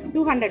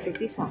 200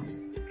 rupees ஆகும்.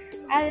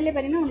 அதுல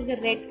பாத்தீங்கன்னா உங்களுக்கு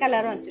ரெட்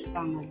கலரும்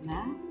வச்சிருக்காங்க.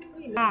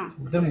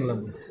 அதுல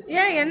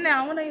ஏன் என்ன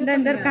அவன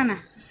இந்த இருக்கானே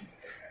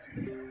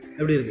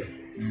எப்படி இருக்கு?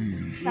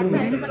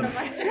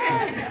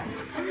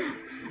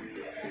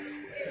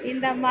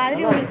 இந்த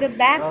மாதிரி உங்களுக்கு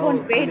பேக் போன்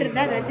பெயிண்ட்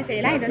இருந்தால் அதை வச்சு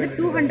செய்யலாம். இது வந்து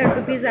 200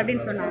 rupees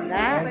அப்படின்னு சொன்னாங்க.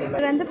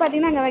 இது வந்து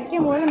பார்த்தீங்கன்னா அங்கே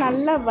வைக்கும் போது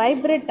நல்லா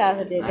வைப்ரேட்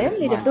ஆகுது.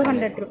 இது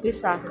 200 rupees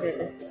ஆகுது.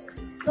 இது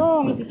ஸோ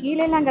உங்களுக்கு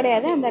கீழேலாம்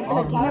கிடையாது. அந்த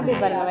இடத்துல சின்ன அப்படி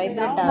பாருங்க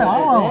வைப்ரேட்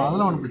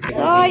ஆகுது.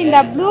 ஸோ இந்த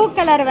ப்ளூ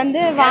கலர்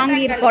வந்து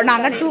வாங்கியிருக்கோம்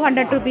நாங்கள்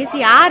 200 rupees.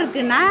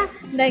 யாருக்குன்னா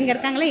இந்த இங்கே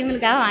இருக்காங்களே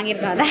இவங்களுக்காக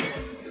வாங்கியிருக்கோம். அதை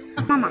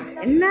ஆமா,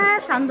 என்ன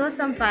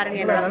சந்தோஷம் பாருங்க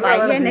என்னோட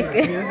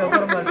பையனுக்கு.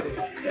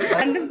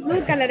 வந்து ப்ளூ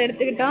கலர்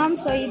எடுத்துக்கிட்டோம்.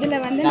 ஸோ இதுல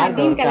வந்து நான்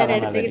கிரீன் கலர்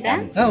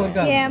எடுத்துக்கிட்டேன்.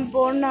 என்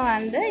பொண்ணு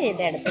வந்து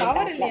இதை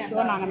எடுத்துக்கிட்டேன்.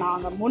 ஸோ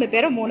நாங்கள் 3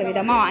 பேரும் 3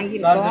 விதமா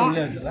வாங்கியிருக்கோம்.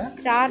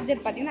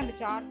 சார்ஜர் பார்த்தீங்கன்னா அந்த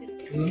சார்ஜர்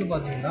இது வந்து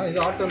பாத்தீங்கன்னா இது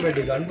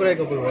ஆட்டோமேட்டிக்,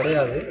 அன்பிரேக்கபிள்,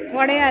 உடையாது.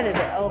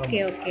 இது ஓகே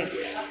ஓகே.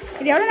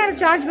 இது எவ்வளவு நேரம்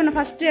சார்ஜ் பண்ண?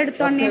 ஃபர்ஸ்ட்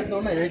எடுத்தோன்னே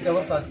 8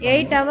 hours.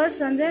 8 hours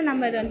வந்து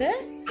நம்ம இது வந்து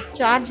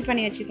சார்ஜ்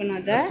பண்ணி வச்சுக்கணும்.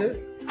 அதை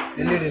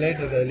எல்இடி லைட்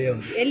இருக்கு. அதுலயே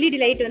வந்து எல்இடி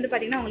லைட் வந்து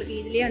பாத்தீங்கன்னா உங்களுக்கு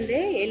இதுலயே வந்து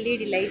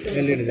எல்இடி லைட்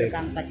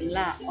இருக்காங்க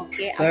பாத்தீங்களா.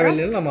 ஓகே,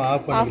 தேவையில்லை நம்ம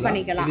ஆஃப்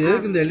பண்ணிக்கலாம். இது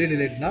எதுக்கு இந்த எல்இடி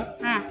லைட்னா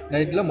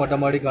நைட்ல மொட்டை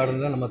மாடி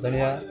கார்டன்ல நம்ம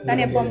தனியா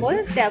போகும்போது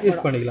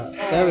யூஸ் பண்ணிக்கலாம்.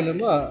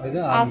 தேவையில்லைன்னா இது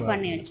ஆஃப்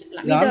பண்ணி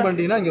வச்சுக்கலாம். இது ஆன்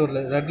பண்ணிட்டீங்கன்னா இங்க ஒரு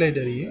ரெட்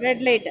லைட் எரியும்.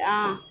 Red light.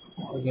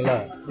 ஓகேங்களா.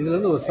 இதுல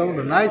இருந்து ஒரு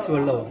சவுண்ட் நாய்ஸ்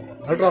வெளில வரும்.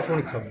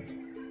 Ultrasonic sound.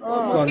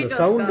 ஸோ அந்த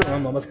சவுண்ட்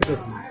நம்ம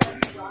மஸ்கிட்டோஸ்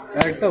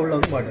கரெக்டா உள்ள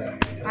வந்து மாட்டேன்.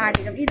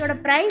 இதோட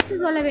பிரைஸ்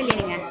சொல்லவே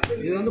இல்லைங்க.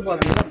 இது வந்து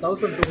பாத்தீங்கன்னா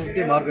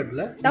 1250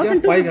 மார்க்கெட்ல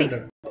 500.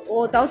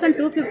 ஓ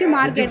 1250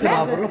 மார்க்கெட்ல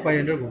ஆஃபர்ல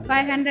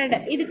 500.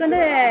 இதுக்கு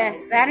வந்து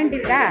வாரண்டி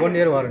இருக்கா? 1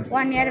 year வாரண்டி.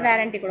 1 year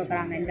வாரண்டி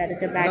கொடுக்கறாங்க. இந்த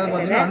அதுக்கு பேக்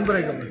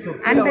அன்பிரேக்கபிள். ஸோ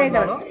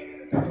அன்பிரேக்கபிள்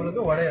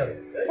உங்களுக்கு உடையாது.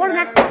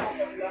 போடுங்க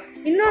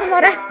இன்னொரு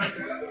முறை.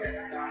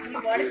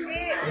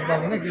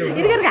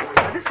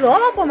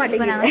 ஸ்லோவா போக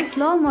மாட்டேங்குது.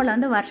 ஸ்லோ மோல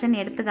வந்து வெர்ஷன்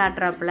எடுத்து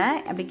காட்டுறாப்புல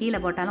அப்படி கீழே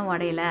போட்டாலும்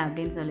உடையல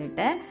அப்படின்னு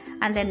சொல்லிட்டு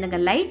அந்த இந்த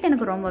லைட்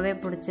எனக்கு ரொம்பவே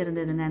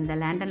பிடிச்சிருந்ததுங்க. அந்த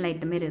லேண்டன்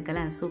லைட் மாரி இருக்கல,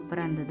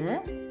 சூப்பராக இருந்தது.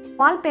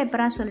 வால்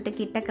பேப்பராக சொல்லிட்டு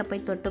கிட்டக்க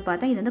போய் தொட்டு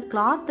பார்த்தா இது வந்து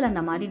கிளாத்தில்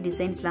அந்த மாதிரி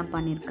டிசைன்ஸ்லாம்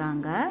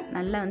பண்ணியிருக்காங்க.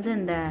 நல்லா வந்து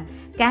இந்த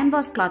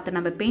கேன்வாஸ் கிளாத்து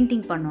நம்ம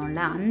பெயிண்டிங்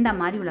பண்ணோம்ல அந்த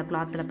மாதிரி உள்ள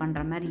கிளாத்தில்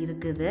பண்ணுற மாதிரி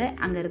இருக்குது.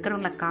 அங்கே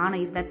இருக்கிறவங்கள காண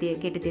இதுதான்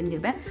கேட்டு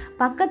தெரிஞ்சிருப்பேன்.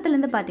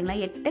 பக்கத்துலேருந்து பார்த்தீங்கன்னா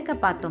எட்டக்க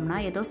பார்த்தோம்னா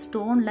ஏதோ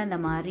ஸ்டோனில் இந்த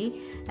மாதிரி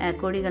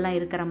கொடிகள்லாம்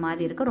இருக்கிற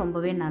மாதிரி இருக்குது.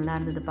 ரொம்பவே நல்லா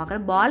இருந்தது. இருந்தது பார்க்குற.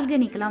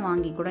 பால்கனிக்கெலாம்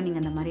வாங்கி கூட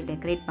நீங்கள் இந்த மாதிரி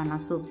டெக்கரேட்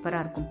பண்ணலாம்,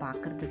 சூப்பராக இருக்கும்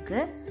பார்க்குறதுக்கு.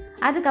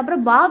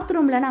 அதுக்கப்புறம்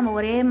பாத்ரூமில் நம்ம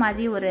ஒரே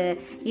மாதிரி ஒரு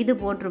இது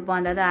போட்டிருப்போம்,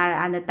 அதாவது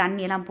அந்த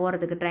தண்ணியெல்லாம்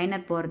போகிறதுக்கு,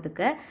 ட்ரைனர்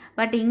போகிறதுக்கு.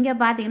 பட் இங்கே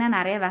பார்த்தீங்கன்னா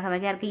நிறைய வகை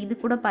வகையாக இருக்குது. இது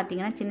கூட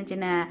பார்த்தீங்கன்னா சின்ன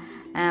சின்ன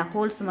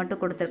ஹோல்ஸ்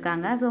மட்டும்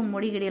கொடுத்துருக்காங்க. ஸோ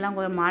முடிகிடியெல்லாம்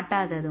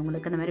மாட்டாது, அது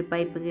உங்களுக்கு அந்த மாதிரி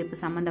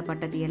பைப்புக்கு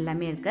சம்மந்தப்பட்டது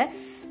எல்லாமே இருக்குது.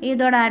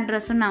 இதோட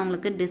அட்ரஸும் நான்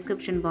உங்களுக்கு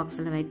டிஸ்கிரிப்ஷன்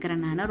பாக்ஸில்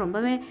வைக்கிறேன். நான்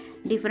ரொம்பவே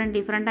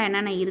டிஃப்ரெண்ட்டாக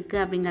என்னென்ன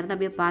இருக்குது அப்படிங்கிறத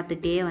அப்படியே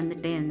பார்த்துட்டே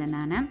வந்துட்டே இருந்தேன்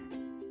நான்.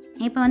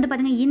 இப்போ வந்து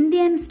பார்த்திங்கன்னா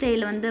இந்தியன்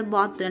ஸ்டைல் வந்து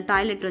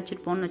டாய்லெட்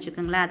வச்சுட்டு போகணுன்னு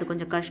வச்சுக்கோங்களேன், அது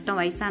கொஞ்சம் கஷ்டம்.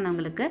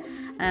 வயசானவங்களுக்கு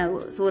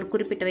ஒரு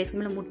குறிப்பிட்ட வயசுக்கு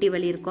மேலே முட்டி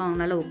வலி இருக்கும்,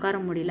 அவங்களால உட்கார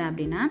முடியல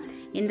அப்படின்னா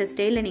இந்த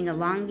ஸ்டைலில் நீங்கள்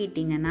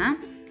வாங்கிட்டீங்கன்னா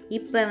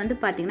இப்போ வந்து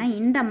பார்த்திங்கன்னா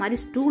இந்த மாதிரி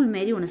ஸ்டூல்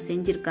மாரி ஒன்று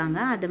செஞ்சுருக்காங்க.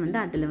 அதை வந்து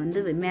அதில்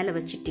வந்து மேலே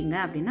வச்சுட்டிங்க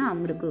அப்படின்னா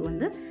அவங்களுக்கு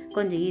வந்து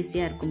கொஞ்சம்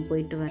ஈஸியாக இருக்கும்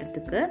போயிட்டு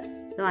வர்றதுக்கு.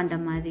 ஸோ அந்த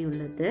மாதிரி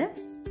உள்ளது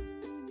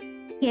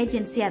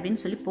ஏஜென்சி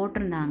அப்படின்னு சொல்லி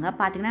போட்டிருந்தாங்க.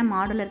 பார்த்தீங்கன்னா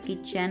மாடுலர்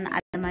கிச்சன்,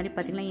 அது மாதிரி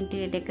பார்த்தீங்கன்னா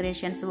இன்டீரியர்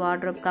டெக்கரேஷன்ஸ்,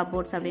 வார்ட்ரோப்,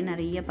 கபோர்ட்ஸ் அப்படின்னு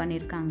நிறைய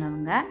பண்ணியிருக்காங்க.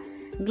 அவங்க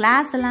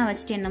கிளாஸ் எல்லாம்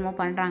வச்சுட்டு என்னமோ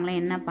பண்ணுறாங்களா,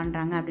 என்ன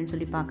பண்ணுறாங்க அப்படின்னு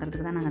சொல்லி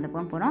பார்க்குறதுக்கு தான் நாங்கள் அதை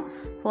போகிறோம்.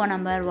 ஃபோன்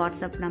நம்பர்,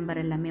 வாட்ஸ்அப்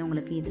நம்பர் எல்லாமே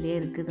உங்களுக்கு இதிலே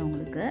இருக்குது.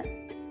 உங்களுக்கு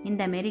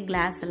இந்தமாரி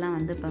கிளாஸ் எல்லாம்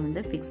வந்து இப்போ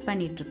வந்து ஃபிக்ஸ்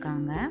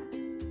பண்ணிகிட்ருக்காங்க.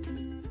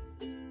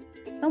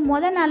 இப்போ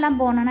முதல் நாள்லாம்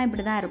போனோன்னா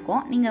இப்படி தான்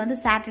இருக்கும். நீங்கள் வந்து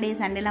சாட்டர்டே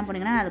சண்டேலாம்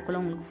போனீங்கன்னா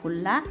அதுக்குள்ளே உங்களுக்கு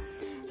ஃபுல்லாக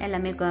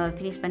எல்லாமே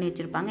ஃபினிஷ் பண்ணி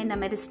வச்சுருப்பாங்க. இந்த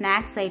மாதிரி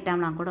ஸ்நாக்ஸ்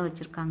ஐட்டம்லாம் கூட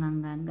வச்சுருக்காங்க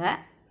அங்கங்கே.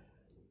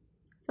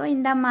 ஸோ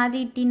இந்த மாதிரி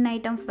டின்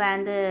ஐட்டம்,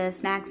 வந்து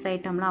ஸ்நாக்ஸ்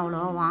ஐட்டம்லாம்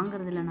அவ்வளோவா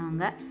வாங்குறதில்ல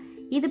நாங்கள்.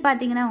 இது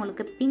பார்த்திங்கன்னா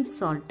உங்களுக்கு பிங்க்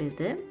சால்ட்,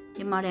 இது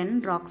ஹிமாலயன்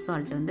ராக்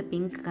சால்ட் வந்து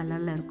பிங்க்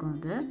கலரில் இருக்கும்.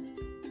 அது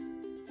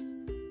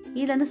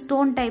இதில் வந்து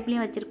ஸ்டோன்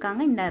டைப்லேயும்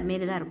வச்சுருக்காங்க. இந்த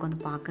மாரி தான் இருக்கும் அது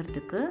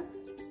பார்க்குறதுக்கு.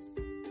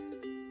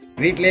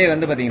 வீட்லேயே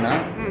வந்து பார்த்தீங்கன்னா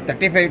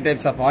 35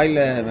 டைப்ஸ் ஆஃப் ஆயில்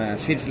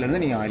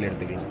சீட்ஸ்லேருந்து நீங்கள் ஆயில்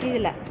எடுத்துக்கலாம்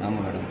இதில்.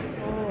 ஆமாம் மேடம்,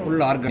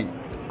 ஃபுல்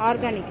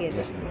ஆர்கானிக்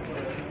இது.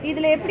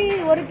 இதில் எப்படி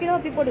 1 கிலோ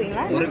அப்படி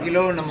போடுவீங்களா? 1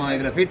 கிலோ நம்ம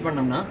இதில் ஃபீட்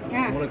பண்ணோம்னா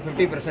உங்களுக்கு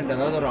 50%,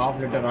 அதாவது ஒரு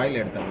 1/2 லிட்டர் ஆயில்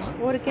எடுத்துடலாம்.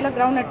 1 கிலோ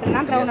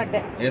கிரவுண்ட்நட்னா கிரவுண்ட்நட்.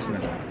 Yes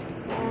madam.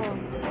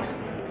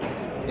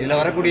 இதில்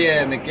வரக்கூடிய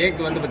இந்த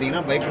கேக் வந்து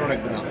பார்த்தீங்கன்னா பை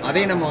ப்ராடக்ட் தான்,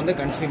 அதையும் நம்ம வந்து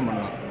கன்சியூம்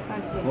பண்ணலாம்.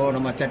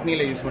 நம்ம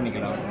சட்னியில் யூஸ்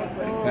பண்ணிக்கலாம்,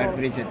 ஃபேட்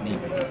ஃப்ரீ சட்னி.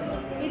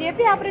 இது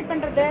எப்படி ஆபரேட்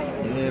பண்றது?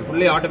 இது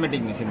fully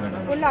automatic machine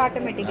madam. Fully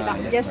automatic தான்.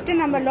 ஜஸ்ட்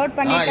நம்ம லோட்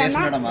பண்ணிட்டோம்னா எஸ்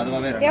மேடம்,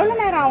 அதுவாவே இருக்கும்.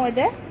 எவ்வளவு நேரம் ஆகும்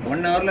இது?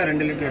 1 ஹவர்ல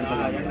 2 லிட்டர்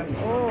எடுத்துடலாம் மேடம்.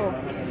 ஓ,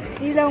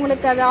 இதுல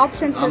உங்களுக்கு அது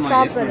ஆப்ஷன்ஸ்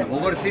ஸ்டாப் அது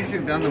ஒவ்வொரு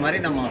சீட்ஸ்க்கு தகுந்த மாதிரி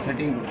நம்ம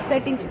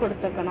செட்டிங்ஸ்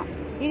கொடுத்துக்கணும்.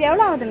 இது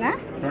எவ்வளவு ஆகுதுங்க?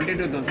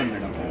 22,000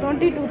 மேடம்.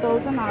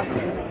 22,000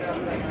 ஆகுது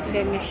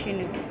இந்த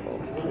மிஷின்.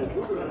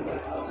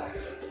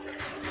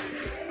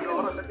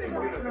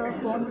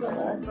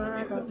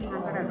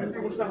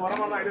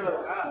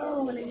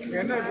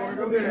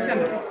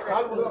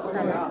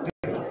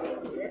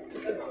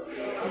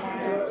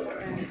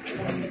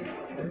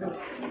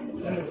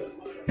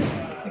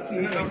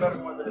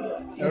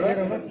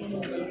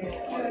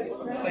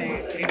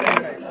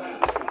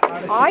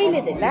 ஆயில்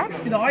இது இல்ல,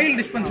 இது oil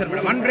dispenser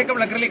madam,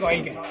 unbreakable acrylic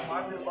oil.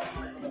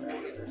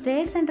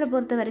 Trade சென்டரை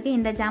பொறுத்த வரைக்கும்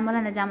இந்த ஜாமான்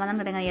அந்த ஜாமான் தான்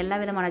கிடையாது, எல்லா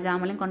விதமான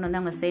ஜாமான்லையும் கொண்டு வந்து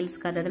அவங்க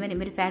சேல்ஸ்க்கு, அதாவது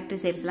மாரி ஃபேக்ட்ரி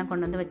சேல்ஸ்லாம்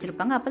கொண்டு வந்து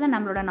வச்சிருப்பாங்க. அப்போ தான்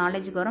நம்மளோட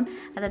நாலேஜுக்கு வரும்.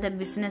 அதாவது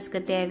பிஸ்னஸ்க்கு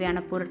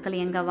தேவையான பொருட்கள்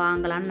எங்கே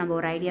வாங்கலாம்னு நம்ம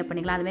ஒரு ஐடியா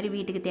பண்ணிக்கலாம். அதுமாதிரி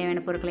வீட்டுக்கு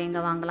தேவையான பொருட்களை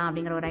எங்கே வாங்கலாம்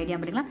அப்படிங்கிற ஒரு ஐடியா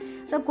பண்ணிக்கலாம்.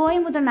 ஸோ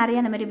கோயம்புத்தூர்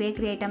நிறைய அந்த மாதிரி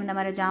பேக்கரி ஐட்டம், இந்த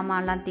மாதிரி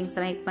ஜாமான்லாம்,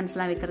 திங்ஸ்லாம்,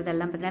 எக்ஸ்பென்ஸ்லாம் விற்கிறது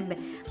எல்லாம் பார்த்தீங்கன்னா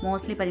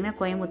மோஸ்ட்லி பார்த்தீங்கன்னா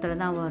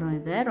கோயம்புத்தூர் தான் வரும்.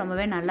 இது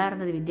ரொம்பவே நல்லா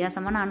இருந்தது,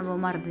 வித்தியாசமான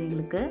அனுபவமாக இருந்தது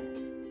எங்களுக்கு.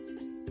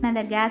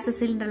 அந்த கேஸ்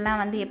சிலிண்டர்லாம்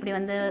வந்து எப்படி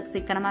வந்து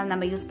சிக்கனமாக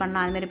நம்ம யூஸ்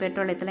பண்ணலாம், அதுமாதிரி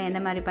பெட்ரோல் எத்தலாம் எந்த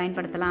மாதிரி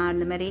பயன்படுத்தலாம்,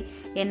 அந்த மாதிரி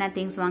என்ன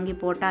திங்ஸ் வாங்கி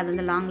போட்டால் அது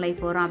வந்து லாங் லைஃப்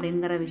வரும்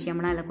அப்படிங்கிற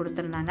விஷயம்லாம் இதில்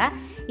கொடுத்துருந்தாங்க.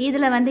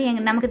 இதில் வந்து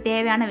நமக்கு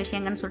தேவையான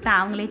விஷயங்கள்னு சொல்லிட்டு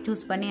அவங்களே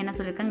சூஸ் பண்ணி என்ன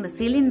சொல்லியிருக்காங்க, இந்த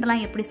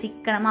சிலிண்டர்லாம் எப்படி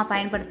சிக்கனமாக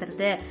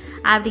பயன்படுத்துறது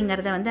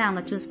அப்படிங்கிறத வந்து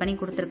அவங்க சூஸ் பண்ணி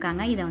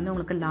கொடுத்துருக்காங்க. இதை வந்து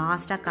உங்களுக்கு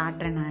லாஸ்ட்டாக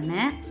காட்டுறேன்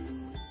நான்.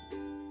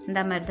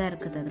 இந்த மாதிரி தான்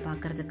இருக்குது அது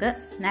பார்க்குறதுக்கு.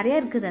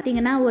 நிறைய இருக்குது.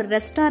 பார்த்தீங்கன்னா ஒரு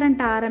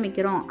ரெஸ்டாரண்ட்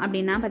ஆரம்பிக்கிறோம்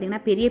அப்படின்னா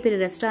பார்த்தீங்கன்னா பெரிய பெரிய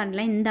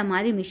ரெஸ்டாரண்ட்டில் இந்த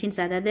மாதிரி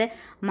மிஷின்ஸ், அதாவது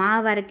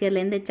மாவு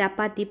அரைக்கிறதுலேருந்து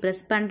சப்பாத்தி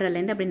ப்ரெஸ்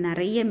பண்ணுறதுலேருந்து அப்படி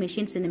நிறைய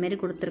மிஷின்ஸ் இந்தமாரி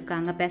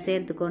கொடுத்துருக்காங்க.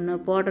 பிசைறதுக்கு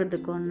ஒன்று,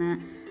 போடுறதுக்கு ஒன்று,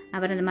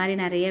 அப்புறம் இந்த மாதிரி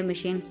நிறைய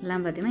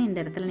மிஷின்ஸ்லாம் பார்த்திங்கன்னா இந்த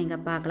இடத்துல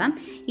நீங்கள் பார்க்கலாம்.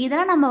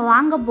 இதெல்லாம் நம்ம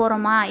வாங்க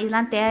போகிறோமா,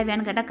 இதெல்லாம்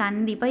தேவையானு கேட்டால்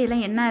கண்டிப்பாக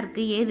இதெல்லாம் என்ன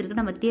இருக்குது ஏது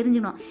இருக்குது நம்ம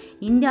தெரிஞ்சுக்கணும்.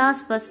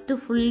 India's first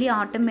fully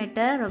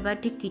automated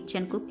robotic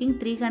kitchen, cooking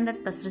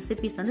 300+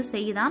 recipes வந்து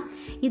செய்யுதான்.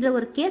 இதில்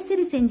ஒரு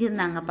கேசரி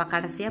செஞ்சுருந்தாங்கப்பா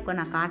கடைசியாக,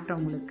 நான் காட்டுறேன்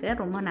உங்களுக்கு.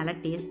 ரொம்ப நல்லா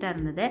டேஸ்ட்டாக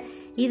இருந்தது.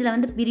 இதில்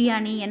வந்து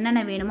பிரியாணி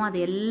என்னென்ன வேணுமோ அது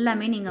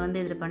எல்லாமே நீங்கள்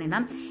வந்து இது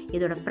பண்ணிடலாம்.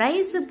 இதோட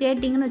ப்ரைஸு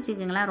கேட்டிங்கன்னு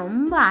வச்சுக்கோங்களேன்,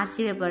 ரொம்ப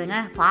ஆச்சரியப்படுங்க.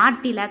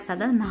 40 lakhs,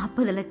 அதாவது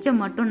 40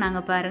 லட்சம் மட்டும்.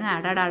 நாங்கள் பாருங்கள்,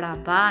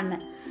 அடடாடாப்பா.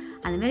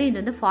 அதுமாரி இது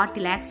வந்து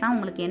 40 lakhs தான்.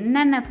 உங்களுக்கு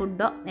என்னென்ன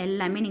ஃபுட்டோ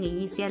எல்லாமே நீங்கள்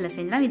ஈஸியாக இதில்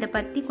செஞ்சலாம். இதை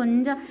பற்றி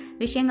கொஞ்சம்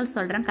விஷயங்கள்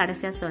சொல்கிறேன்,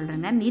 கடைசியாக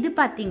சொல்கிறேங்க. இது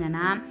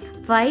பார்த்தீங்கன்னா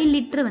 5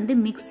 லிட்டர் வந்து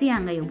மிக்ஸி.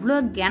 அங்கே எவ்வளோ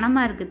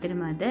கனமாக இருக்குது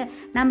தெரியுமா? அது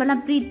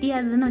நம்மலாம் ப்ரீத்தி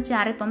அதுன்னு வச்சு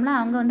அரைப்போம்ல,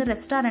 அவங்க வந்து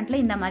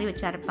ரெஸ்டாரண்ட்டில் இந்த மாதிரி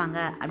வச்சு அரைப்பாங்க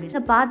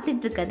அப்படின்னு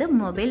பார்த்துட்டு இருக்கிறது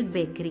மொபைல்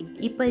பேக்கரி.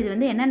 இப்போ இது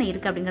வந்து என்னென்ன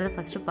இருக்குது அப்படிங்கிறத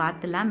ஃபஸ்ட்டு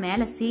பார்த்துலாம்.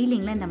 மேலே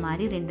சீலிங்கில் இந்த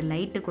மாதிரி 2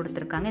 லைட்டு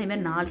கொடுத்துருக்காங்க.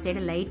 இதுமாதிரி 4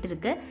 சைடு லைட்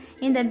இருக்குது.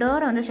 இந்த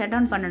டோரை வந்து ஷட்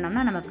டவுன்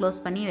பண்ணணும்னா நம்ம க்ளோஸ்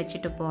பண்ணி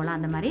வச்சுட்டு போகலாம்.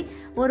 அந்த மாதிரி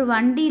ஒரு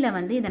வண்டியில்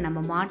வந்து இதை நம்ம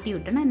நம்ம மாட்டி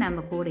விட்டோன்னா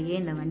நம்ம கூடயே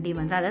இந்த வண்டி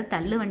வந்து, அதாவது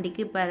தள்ளு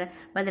வண்டிக்கு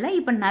பதிலாக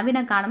இப்போ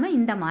நவீன காலமாக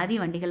இந்த மாதிரி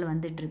வண்டிகள்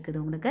வந்துட்டு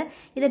இருக்குது உங்களுக்கு.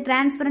 இது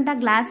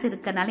டிரான்ஸ்பரண்டாக கிளாஸ்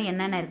இருக்கிறனால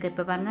என்னென்ன இருக்குது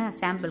இப்போ பாருங்கள்.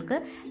 சாம்பிளுக்கு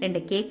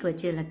 2 கேக்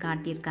வச்சு இதில்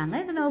காட்டியிருக்காங்க.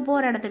 இதில்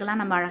போகிற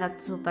இடத்துக்கெல்லாம் நம்ம அழகாக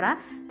சூப்பராக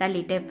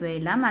தள்ளிட்டே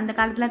போயிடலாம். அந்த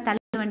காலத்தில் தள்ளு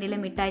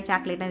வண்டியில் மிட்டாய்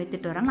சாக்லேட்டாக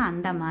விற்றுட்டு வராங்க.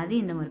 அந்த மாதிரி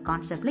இந்த ஒரு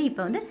கான்செப்டில்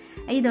இப்போ வந்து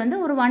இது வந்து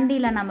ஒரு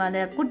வண்டியில் நம்ம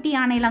அந்த குட்டி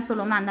யானையெல்லாம்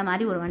சொல்லுவோம்னா அந்த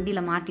மாதிரி ஒரு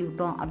வண்டியில் மாட்டி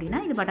விட்டோம் அப்படின்னா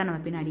இது பாட்டா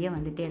நம்ம பின்னாடியே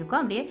வந்துகிட்டே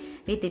இருக்கோம். அப்படியே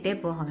விற்றுட்டே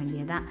போக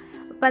வேண்டியதான்.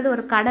 இப்போ அது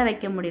ஒரு கடை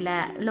வைக்க முடியல,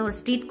 இல்லை ஒரு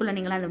ஸ்ட்ரீட்குள்ளே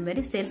நீங்களாம் அந்த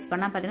மாதிரி சேல்ஸ்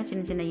பண்ணால் பார்த்தீங்கன்னா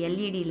சின்ன சின்ன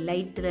எல்இடி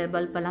லைட்டு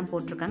பல்பெல்லாம்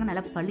போட்டிருக்காங்க.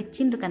 நல்லா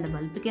பளிச்சுன்னு இருக்குது, அந்த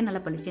பல்புக்கே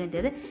நல்லா பளிச்சுன்னு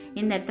தெரியுது.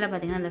 இந்த இடத்துல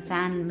பார்த்தீங்கன்னா அந்த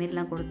ஃபேன்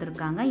மாரிலாம்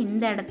கொடுத்துருக்காங்க.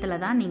 இந்த இடத்துல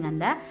தான் நீங்கள்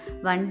அந்த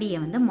வண்டியை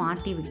வந்து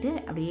மாட்டி விட்டு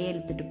அப்படியே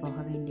இழுத்துட்டு போக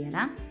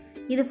வேண்டியதான்.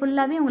 இது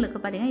ஃபுல்லாகவே உங்களுக்கு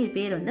பார்த்தீங்கன்னா இது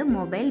பேர் வந்து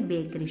மொபைல்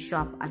பேக்கரி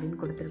ஷாப்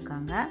அப்படின்னு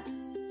கொடுத்துருக்காங்க.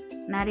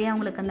 நிறையா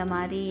உங்களுக்கு அந்த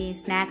மாதிரி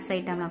ஸ்நாக்ஸ்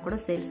ஐட்டம்லாம் கூட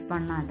சேல்ஸ்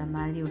பண்ணலாம். அந்த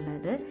மாதிரி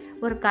உள்ளது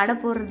ஒரு கடை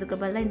போடுறதுக்கு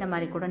பதிலாக இந்த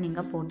மாதிரி கூட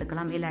நீங்கள்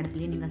போட்டுக்கலாம். எல்லா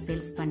இடத்துலையும் நீங்கள்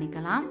சேல்ஸ்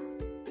பண்ணிக்கலாம்.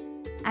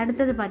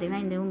 அடுத்தது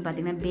பார்த்தீங்கன்னா இதுவும்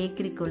பார்த்தீங்கன்னா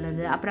பேக்கரிக்கு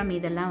உள்ளது. அப்புறம்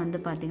இதெல்லாம் வந்து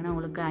பார்த்தீங்கன்னா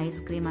உங்களுக்கு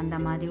ஐஸ்கிரீம் அந்த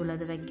மாதிரி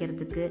உள்ளது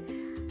வைக்கிறதுக்கு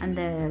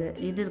அந்த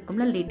இது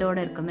இருக்கும்ல, லிட்டோட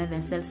இருக்குமே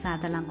வெசல்ஸ்,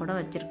 அதெல்லாம் கூட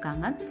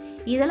வச்சுருக்காங்க.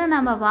 இதெல்லாம்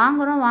நம்ம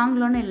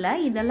வாங்கலோன்னு இல்லை,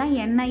 இதெல்லாம்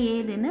என்ன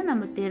ஏதுன்னு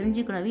நம்ம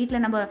தெரிஞ்சுக்கணும்.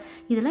 வீட்டில் நம்ம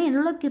இதெல்லாம்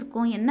எவ்வளோக்கு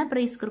இருக்கும், என்ன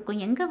ப்ரைஸ்க்கு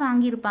இருக்கும், எங்கே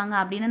வாங்கியிருப்பாங்க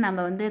அப்படின்னு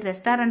நம்ம வந்து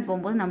ரெஸ்டாரண்ட்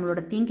போகும்போது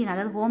நம்மளோட திங்கிங்,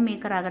 அதாவது ஹோம்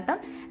மேக்கர்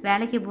ஆகட்டும்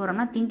வேலைக்கு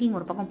போகிறோம்னா திங்கிங்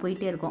ஒரு பக்கம்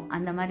போயிட்டே இருக்கும்.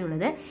 அந்த மாதிரி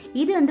உள்ளது.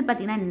 இது வந்து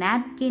பார்த்திங்கன்னா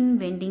நாப்கின்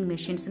வெண்டிங்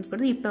மிஷின்ஸ்னு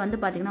சொல்லிட்டு இப்போ வந்து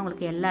பார்த்திங்கன்னா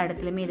உங்களுக்கு எல்லா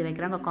இடத்துலையுமே இது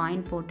வைக்கிறாங்க.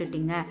 காயின்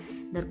போட்டுட்டிங்க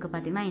இதற்கு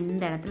பார்த்திங்கன்னா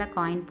இந்த இடத்துல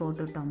காயின்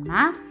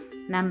போட்டுட்டோம்னா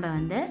நம்ம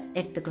வந்து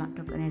எடுத்துக்கலாம்.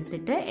 டோக்கன்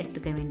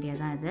எடுத்துக்க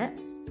வேண்டியதான் இது.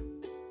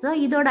 ஸோ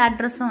இதோட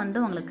அட்ரஸும் வந்து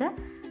உங்களுக்கு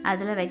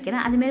அதில்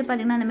வைக்கிறேன். அதுமாரி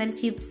பார்த்திங்கன்னா அந்த மாதிரி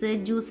சிப்ஸு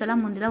ஜூஸ்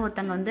எல்லாம் முந்திலாம்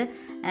ஒருத்தவங்க வந்து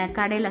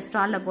கடையில்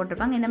ஸ்டாலில்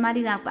போட்டிருப்பாங்க. இந்த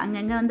மாதிரி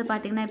அங்கங்கே வந்து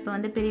பார்த்திங்கன்னா இப்போ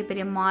வந்து பெரிய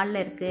பெரிய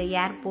மாலில் இருக்குது,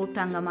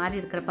 ஏர்போர்ட் அங்கே மாதிரி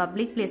இருக்கிற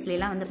பப்ளிக்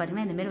பிளேஸ்லாம் வந்து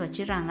பார்த்திங்கன்னா இந்தமாரி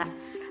வச்சிடுறாங்க.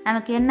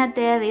 நமக்கு என்ன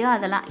தேவையோ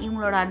அதெல்லாம்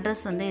இவங்களோட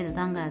அட்ரஸ் வந்து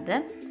இதுதாங்க. அது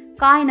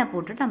காயினை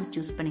போட்டுட்டு நம்ம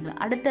சூஸ்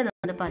பண்ணிக்கலாம். அடுத்தது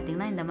வந்து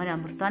பார்த்திங்கன்னா இந்த மாதிரி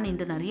அமிர்தான்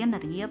இந்த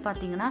நிறைய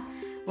பார்த்திங்கன்னா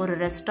ஒரு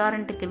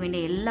ரெஸ்டாரண்ட்டுக்கு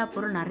வேண்டிய எல்லா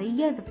பொருள்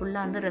நிறைய இது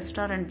ஃபுல்லாக வந்து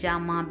ரெஸ்டாரண்ட்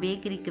ஜாமான்,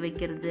 பேக்கரிக்கு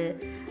வைக்கிறது,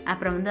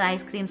 அப்புறம் வந்து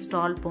ஐஸ்கிரீம்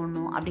ஸ்டால்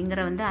போடணும்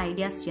அப்படிங்கிற வந்து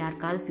ஐடியாஸ்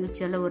யாருக்காவது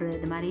ஃப்யூச்சரில் ஒரு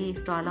இது மாதிரி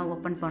ஸ்டால்லாம்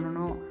ஓப்பன்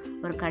பண்ணணும்,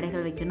 ஒரு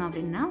கடைகள் வைக்கணும்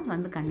அப்படின்னா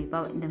வந்து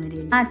கண்டிப்பாக இந்த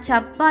மாதிரி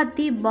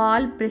சப்பாத்தி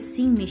பால்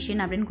ப்ரெஸ்ஸிங்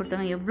மிஷின் அப்படின்னு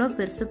கொடுத்தாங்க. எவ்வளோ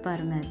பெருசு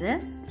பாருங்கள். அது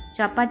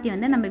சப்பாத்தி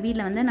வந்து நம்ம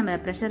வீட்டில் வந்து நம்ம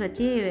ப்ரெஷர்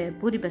வச்சு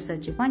பூரி ப்ரெஷர்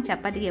வச்சுப்போம்.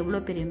 சப்பாத்திக்கு எவ்வளோ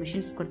பெரிய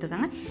மிஷின்ஸ்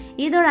கொடுத்துருக்காங்க.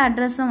 இதோட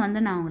அட்ரஸும் வந்து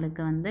நான்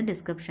உங்களுக்கு வந்து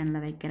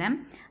டிஸ்கிரிப்ஷனில் வைக்கிறேன்.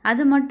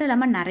 அது மட்டும்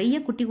இல்லாமல் நிறைய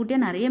குட்டியாக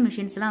நிறைய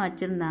மிஷின்ஸ்லாம்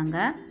வச்சுருந்தாங்க.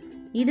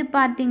 இது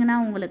பார்த்திங்கன்னா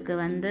உங்களுக்கு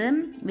வந்து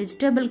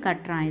வெஜிடபிள்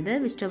கட்டுறான். இது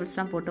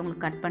வெஜிடபிள்ஸ்லாம் போட்டு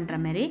உங்களுக்கு கட் பண்ணுற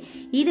மாதிரி.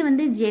 இது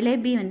வந்து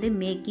ஜிலேபி வந்து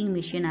மேக்கிங்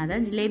மிஷின்.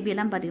 அதாவது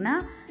ஜிலேபியெல்லாம் பார்த்திங்கன்னா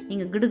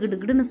நீங்கள்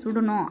கிடுன்னு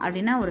சுடணும்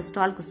அப்படின்னா ஒரு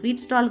ஸ்டாலுக்கு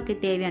ஸ்வீட் ஸ்டாலுக்கு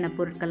தேவையான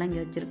பொருட்கள்லாம்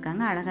இங்கே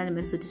வச்சுருக்காங்க. அழகாக அது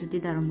மாதிரி சுற்றி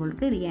தரும்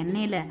பொழுது இது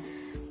எண்ணெயில்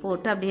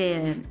போட்டு அப்படியே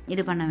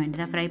இது பண்ண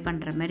வேண்டியதாக ஃப்ரை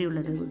பண்ணுற மாதிரி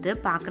உள்ளது. இது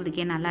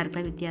பார்க்குறதுக்கே நல்லா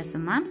இருக்கலாம்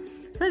வித்தியாசமாக.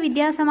 ஸோ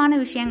வித்தியாசமான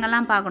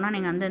விஷயங்கள்லாம் பார்க்கணும்.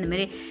 நீங்கள் வந்து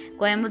இந்தமாரி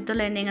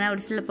கோயம்புத்தூரில் இருந்தீங்கன்னா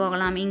விடிசில்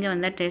போகலாம். இங்கே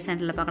வந்து ட்ரேட்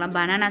சென்டரில் பார்க்கலாம்.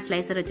 பனானா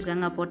ஸ்லைசர்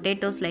வச்சுருக்காங்க,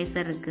 பொட்டேட்டோ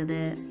ஸ்லைசர்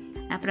இருக்குது,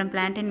 அப்புறம்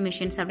பிளான்டன்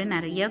மிஷின்ஸ் அப்படின்னு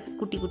நிறைய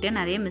குட்டியாக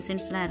நிறைய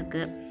மிஷின்ஸ்லாம்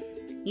இருக்குது.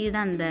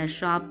 இதுதான் இந்த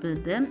ஷாப்.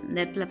 இது இந்த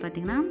இடத்துல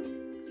பார்த்திங்கன்னா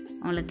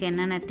உங்களுக்கு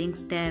என்னென்ன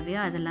திங்ஸ் தேவையோ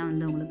அதெல்லாம்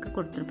வந்து உங்களுக்கு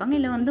கொடுத்துருப்பாங்க.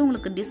 இல்லை வந்து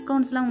உங்களுக்கு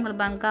டிஸ்கவுண்ட்ஸ்லாம்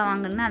உங்களுக்கு பங்காக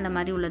வாங்கணுன்னா அந்த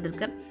மாதிரி உள்ளது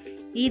இருக்குது.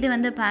 இது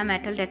வந்து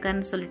மெட்டல்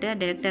டெக்கர்னு சொல்லிட்டு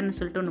டெரெக்டர்னு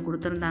சொல்லிட்டு ஒன்று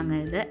கொடுத்துருந்தாங்க.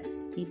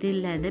 இது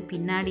இல்லை, இது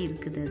பின்னாடி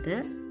இருக்குது. அது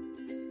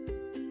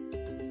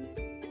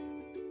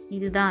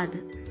இதுதான். அது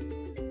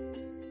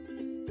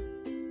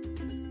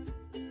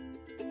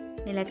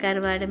இல்லை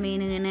கருவாடு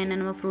மீனுங்கன்னு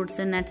என்னென்ன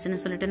ஃப்ரூட்ஸு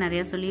நட்ஸுன்னு சொல்லிட்டு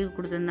நிறையா சொல்லி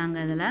கொடுத்துருந்தாங்க.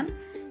 அதில்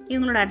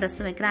இவங்களோட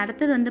அட்ரஸும் வைக்கிறேன்.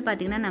 அடுத்தது வந்து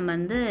பார்த்திங்கன்னா நம்ம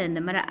வந்து இந்த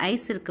மாதிரி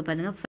ஐஸ் இருக்குது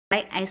பார்த்திங்கன்னா, ஃப்ரை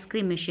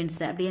ஐஸ்கிரீம் மிஷின்ஸ்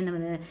அப்படியே இந்த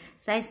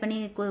ஸ்லைஸ் பண்ணி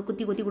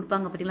குத்தி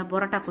கொடுப்பாங்க பார்த்திங்களா,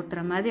 பரோட்டா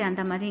குத்துற மாதிரி.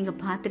 அந்த மாதிரி நீங்கள்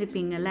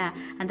பார்த்துருப்பீங்கள்ல,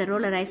 அந்த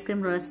ரோலர்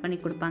ஐஸ்கிரீம் ரோலர்ஸ் பண்ணி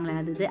கொடுப்பாங்களே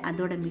அது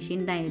அதோட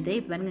மிஷின் தான் இது.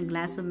 இப்போ பாருங்கள்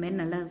கிளாஸும் மாரி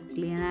நல்லா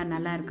க்ளீனாக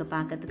நல்லா இருக்குது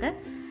பார்க்கறதுக்கு.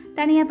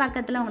 தனியாக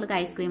பக்கத்தில் உங்களுக்கு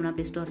ஐஸ்கிரீம்லாம்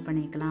அப்படி ஸ்டோர்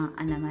பண்ணிக்கலாம்.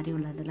 அந்த மாதிரி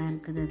உள்ளதெல்லாம்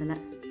இருக்குது. இதில்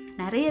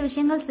நிறைய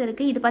விஷயங்கள்ஸ்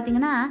இருக்குது. இது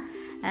பார்த்திங்கன்னா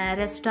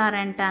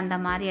ரெஸ்டாரண்ட் அந்த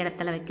மாதிரி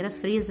இடத்துல வைக்கிற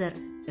ஃப்ரீசர்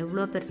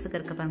எவ்வளோ பெருசுக்கு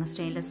இருக்குது பாருங்கள்.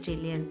 ஸ்டெயின்லெஸ்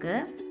ஸ்டீல்லே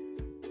இருக்குது.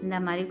 இந்த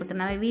மாதிரி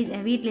கொடுத்தோம்னா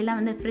வீட்லலாம்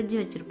வந்து ஃப்ரிட்ஜ்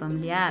வச்சுருப்போம்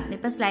இல்லையா,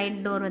 இப்போ ஸ்லைட்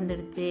டோர்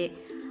வந்துடுச்சு.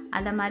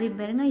 அந்த மாதிரி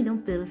பாருங்க,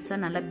 இதுவும் பெருசாக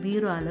நல்லா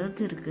பீரோ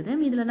அளவுக்கு இருக்குது.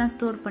 இதில் தான்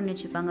ஸ்டோர் பண்ணி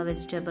வச்சுப்பாங்க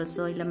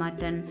வெஜிடபிள்ஸோ இல்லை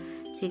மட்டன்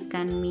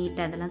சிக்கன்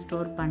மீட் அதெல்லாம்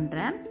ஸ்டோர் பண்ணுற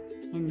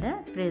இந்த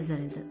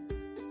ஃப்ரீசர் இது.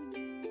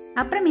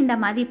 அப்புறம் இந்த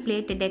மாதிரி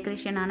பிளேட்டு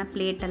டெக்கரேஷனான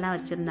பிளேட்டெல்லாம்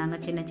வச்சுருந்தாங்க,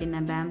 சின்ன சின்ன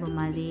பேம்பு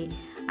மாதிரி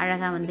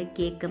அழகாக வந்து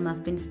கேக்கு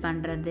மஃபின்ஸ்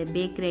பண்ணுறது,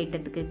 பேக்கரி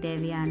ஐட்டத்துக்கு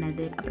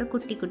தேவையானது. அப்புறம்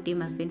குட்டி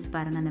மஃபின்ஸ்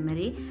பாருங்கள், அந்த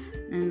மாதிரி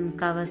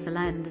கவர்ஸ்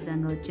எல்லாம் இருந்தது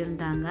அங்கே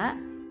வச்சுருந்தாங்க.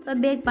 இப்போ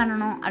பேக்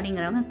பண்ணணும்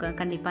அப்படிங்கிறவங்க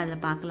கண்டிப்பாக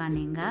அதில் பார்க்கலாம்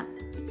நீங்கள்.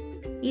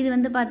 இது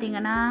வந்து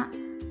பார்த்திங்கன்னா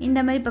இந்த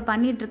மாதிரி இப்போ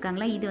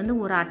பண்ணிகிட்ருக்காங்களா, இது வந்து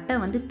ஒரு அட்டை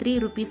வந்து 3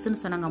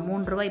 rupeesன்னு சொன்னாங்க,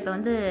 3 ரூபா. இப்போ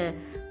வந்து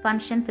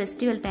ஃபங்க்ஷன்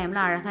ஃபெஸ்டிவல்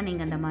டைமில் அழகாக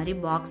நீங்கள் அந்த மாதிரி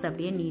பாக்ஸ்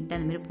அப்படியே நீட்டாக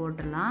அந்தமாரி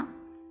போட்டுடலாம்.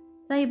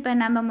 ஸோ ஸோ இப்போ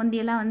நம்ம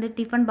முந்தியெல்லாம் வந்து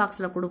டிஃபன்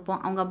பாக்ஸில் கொடுப்போம்,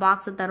 அவங்க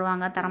பாக்ஸ்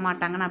தருவாங்க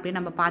தரமாட்டாங்கன்னு அப்படியே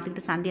நம்ம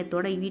பார்த்துக்கிட்டு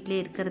சந்தேகத்தோடு வீட்டிலே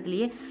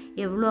இருக்கிறதுலையே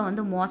எவ்வளோ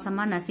வந்து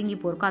மோசமாக நசுங்கி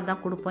போயிருக்கோ அதான்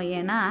கொடுப்போம்.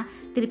 ஏன்னா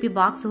திருப்பி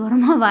பாக்ஸ்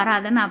வருமா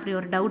வராதுன்னு அப்படி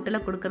ஒரு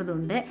டவுட்டில் கொடுக்கறது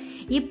உண்டு.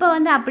 இப்போ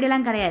வந்து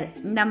அப்படியெல்லாம் கிடையாது.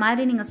 இந்த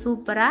மாதிரி நீங்கள்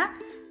சூப்பராக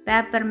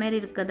பேப்பர் மாரி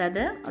இருக்குது,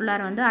 அது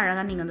உள்ளார வந்து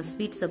அழகாக நீங்கள் அந்த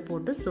ஸ்வீட்ஸை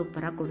போட்டு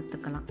சூப்பராக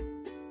கொடுத்துக்கலாம்.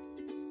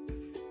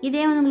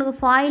 இதே வந்து உங்களுக்கு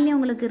ஃபாயிலையும்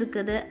உங்களுக்கு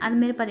இருக்குது.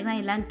 அதுமாரி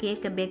பார்த்திங்கன்னா எல்லாம்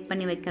கேக்கை பேக்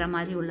பண்ணி வைக்கிற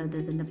மாதிரி உள்ளது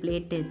இது இந்த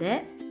பிளேட். இது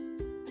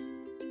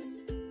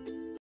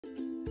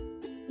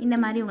இந்த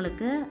மாதிரி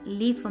உங்களுக்கு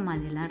லீஃப்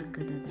மாதிரிலாம்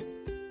இருக்குது. அது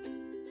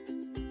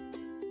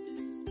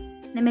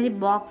இந்த மாதிரி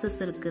பாக்ஸஸ்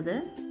இருக்குது.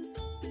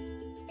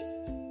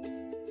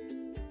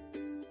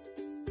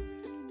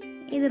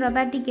 இது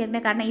ரொபாட்டிக் என்ன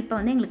காரணம், இப்போ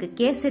வந்து எங்களுக்கு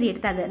கேசரி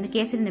எடுத்து அது அந்த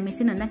கேசரி இந்த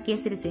மிஷின் வந்து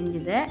கேசரி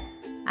செஞ்சுது,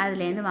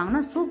 அதுலேருந்து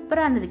வாங்கினா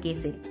சூப்பராக இருந்தது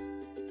கேசரி.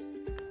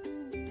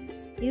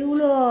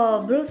 இவ்வளோ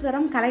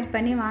ப்ரூசரும் கலெக்ட்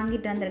பண்ணி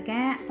வாங்கிட்டு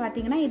வந்திருக்கேன்.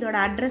 பார்த்தீங்கன்னா இதோட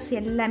அட்ரஸ்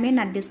எல்லாமே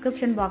நான்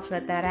டிஸ்கிரிப்ஷன்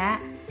பாக்ஸில் தரேன்.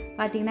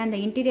 பார்த்தீங்கன்னா இந்த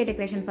இன்டீரியர்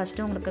டெக்கரேஷன்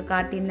ஃபஸ்ட்டு உங்களுக்கு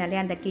காட்டியிருந்தாலே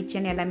அந்த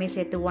கிச்சன் எல்லாமே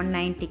சேர்த்து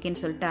 190க்குன்னு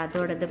சொல்லிட்டு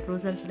அதோடது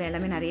ப்ரூசர்ஸில்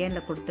எல்லாமே நிறைய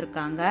இதில்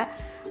கொடுத்துருக்காங்க.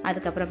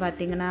 அதுக்கப்புறம்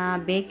பார்த்தீங்கன்னா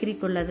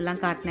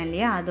பேக்கரிக்குள்ளதெல்லாம் காட்டினேன்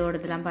இல்லையா,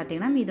 அதோடதுலாம்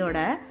பார்த்தீங்கன்னா இதோட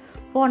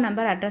ஃபோன்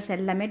நம்பர் அட்ரஸ்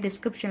எல்லாமே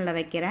டிஸ்கிரிப்ஷனில்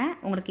வைக்கிறேன்.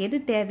 உங்களுக்கு எது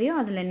தேவையோ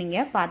அதில்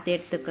நீங்கள் பார்த்து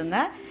எடுத்துக்கோங்க.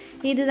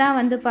 இதுதான்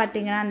வந்து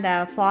பார்த்தீங்கன்னா அந்த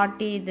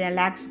 40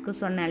 lakhsக்கு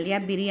சொன்னேன் இல்லையா,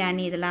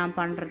 பிரியாணி இதெல்லாம்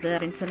பண்ணுறது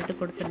அப்படின்னு சொல்லிட்டு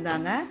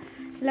கொடுத்துருந்தாங்க.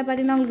 இதில்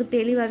பார்த்தீங்கன்னா உங்களுக்கு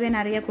தெளிவாகவே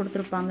நிறையா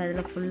கொடுத்துருப்பாங்க.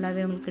 இதில்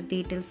ஃபுல்லாகவே உங்களுக்கு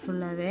டீட்டெயில்ஸ்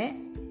ஃபுல்லாகவே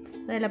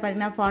இதில்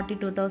பார்த்தீங்கன்னா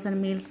 42,000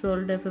 meals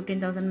sold,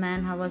 15,000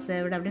 man hours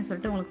saved அப்படின்னு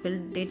சொல்லிட்டு உங்களுக்கு ஃபுல்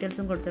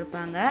டீட்டெயில்ஸும்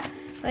கொடுத்துருப்பாங்க.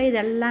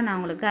 இதெல்லாம் நான்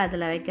உங்களுக்கு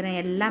அதில் வைக்கிறேன்.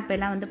 எல்லாம்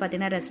இப்போலாம் வந்து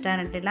பார்த்திங்கன்னா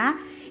ரெஸ்டாரண்ட்டெலாம்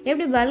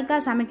எப்படி பல்காக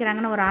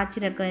சமைக்கிறாங்கன்னு ஒரு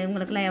ஆச்சரியம் இருக்கும்.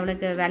 இவங்களுக்குலாம்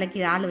எவ்வளோக்கு வேலைக்கு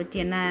ஆள் வச்சு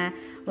என்ன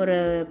ஒரு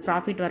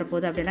ப்ராஃபிட்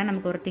வரப்போகுது அப்படிலாம்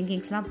நமக்கு ஒரு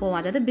திங்கிங்ஸ்லாம் போகும்.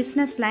 அதாவது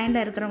பிஸ்னஸ்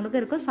லைனில்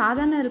இருக்கிறவங்களுக்கு இருக்கும்,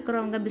 சாதாரண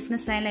இருக்கிறவங்க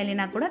பிஸ்னஸ் லைனில்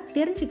இல்லைன்னா கூட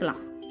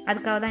தெரிஞ்சுக்கலாம்.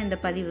 அதுக்காக தான் இந்த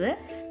பதிவு.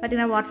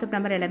 பார்த்திங்கன்னா வாட்ஸ்அப்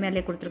நம்பர் எல்லாமே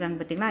அதில் கொடுத்துருக்காங்க.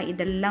 பார்த்திங்களா,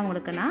 இதெல்லாம்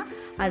உங்களுக்கு நான்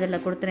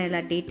அதில் கொடுத்துற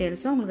எல்லா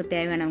டீட்டெயில்ஸும் உங்களுக்கு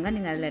தேவையானவங்க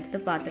நீங்கள் அதில் எடுத்து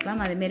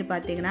பார்த்துக்கலாம். அதுமாரி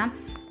பார்த்திங்கன்னா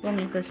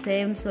உங்களுக்கு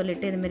சேவ்னு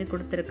சொல்லிட்டு இதுமாரி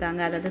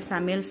கொடுத்துருக்காங்க. அதாவது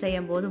சமையல்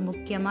செய்யும் போது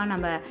முக்கியமாக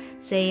நம்ம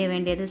செய்ய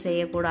வேண்டியது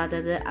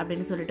செய்யக்கூடாதது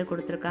அப்படின்னு சொல்லிட்டு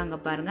கொடுத்துருக்காங்க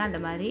பாருங்கள்.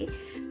 அந்த மாதிரி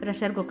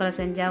ப்ரெஷர் குக்கரில்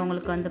செஞ்சால்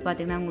உங்களுக்கு வந்து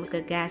பார்த்திங்கன்னா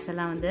உங்களுக்கு கேஸ்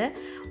எல்லாம் வந்து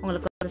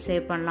உங்களுக்கு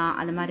சேவ் பண்ணலாம்.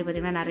 அது மாதிரி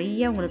பார்த்திங்கன்னா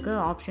நிறைய உங்களுக்கு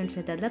ஆப்ஷன்ஸ்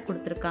அதில்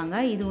கொடுத்துருக்காங்க.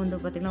 இது வந்து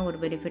பார்த்திங்கன்னா ஒரு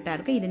பெனிஃபிட்டாக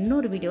இருக்குது. இது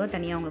இன்னொரு வீடியோ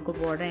தனியாக உங்களுக்கு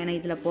போடுறேன், ஏன்னா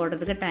இதில்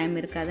போடுறதுக்கு டைம்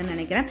இருக்காதுன்னு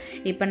நினைக்கிறேன்.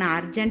 இப்போ நான்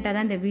அர்ஜென்ட்டாக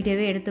தான் இந்த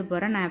வீடியோவே எடுத்து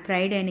போகிறேன். நான்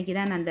ஃப்ரைடே அன்றைக்கி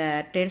தான் நான் அந்த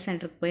ட்ரேட்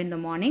சென்டருக்கு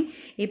போயிருந்தேன் மார்னிங்.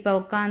 இப்போ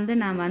உட்காந்து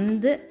நான்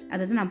வந்து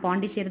அதாவது நான்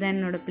பாண்டிச்சேரி தான்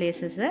என்னோடய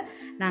பிளேஸஸ்ஸு.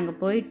 நாங்கள்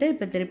போயிட்டு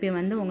இப்போ திருப்பி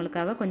வந்து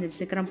உங்களுக்காக கொஞ்சம்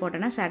சீக்கிரம்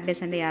போட்டேன்னா சாட்டர்டே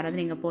சண்டே யாராவது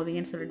நீங்கள்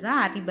போவீங்கன்னு சொல்லிட்டு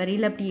தான்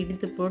ஹரிபரியில் அப்படி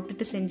எடுத்து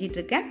போட்டுட்டு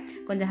செஞ்சிட்ருக்கேன்.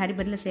 கொஞ்சம்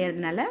ஹரிபரியில்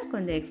செய்கிறதுனால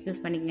கொஞ்சம்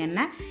எக்ஸ்கியூஸ் பண்ணிக்கங்க.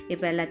 என்ன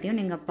இப்போ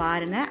எல்லாத்தையும் நீங்கள்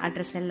பாருங்கள்.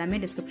 அட்ரஸ் எல்லாமே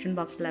டிஸ்கிரிப்ஷன்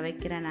பாக்ஸில்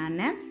வைக்கிறேன்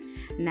நான்.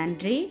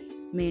 நன்றி,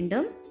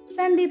 மீண்டும்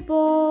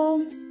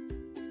சந்திப்போம்.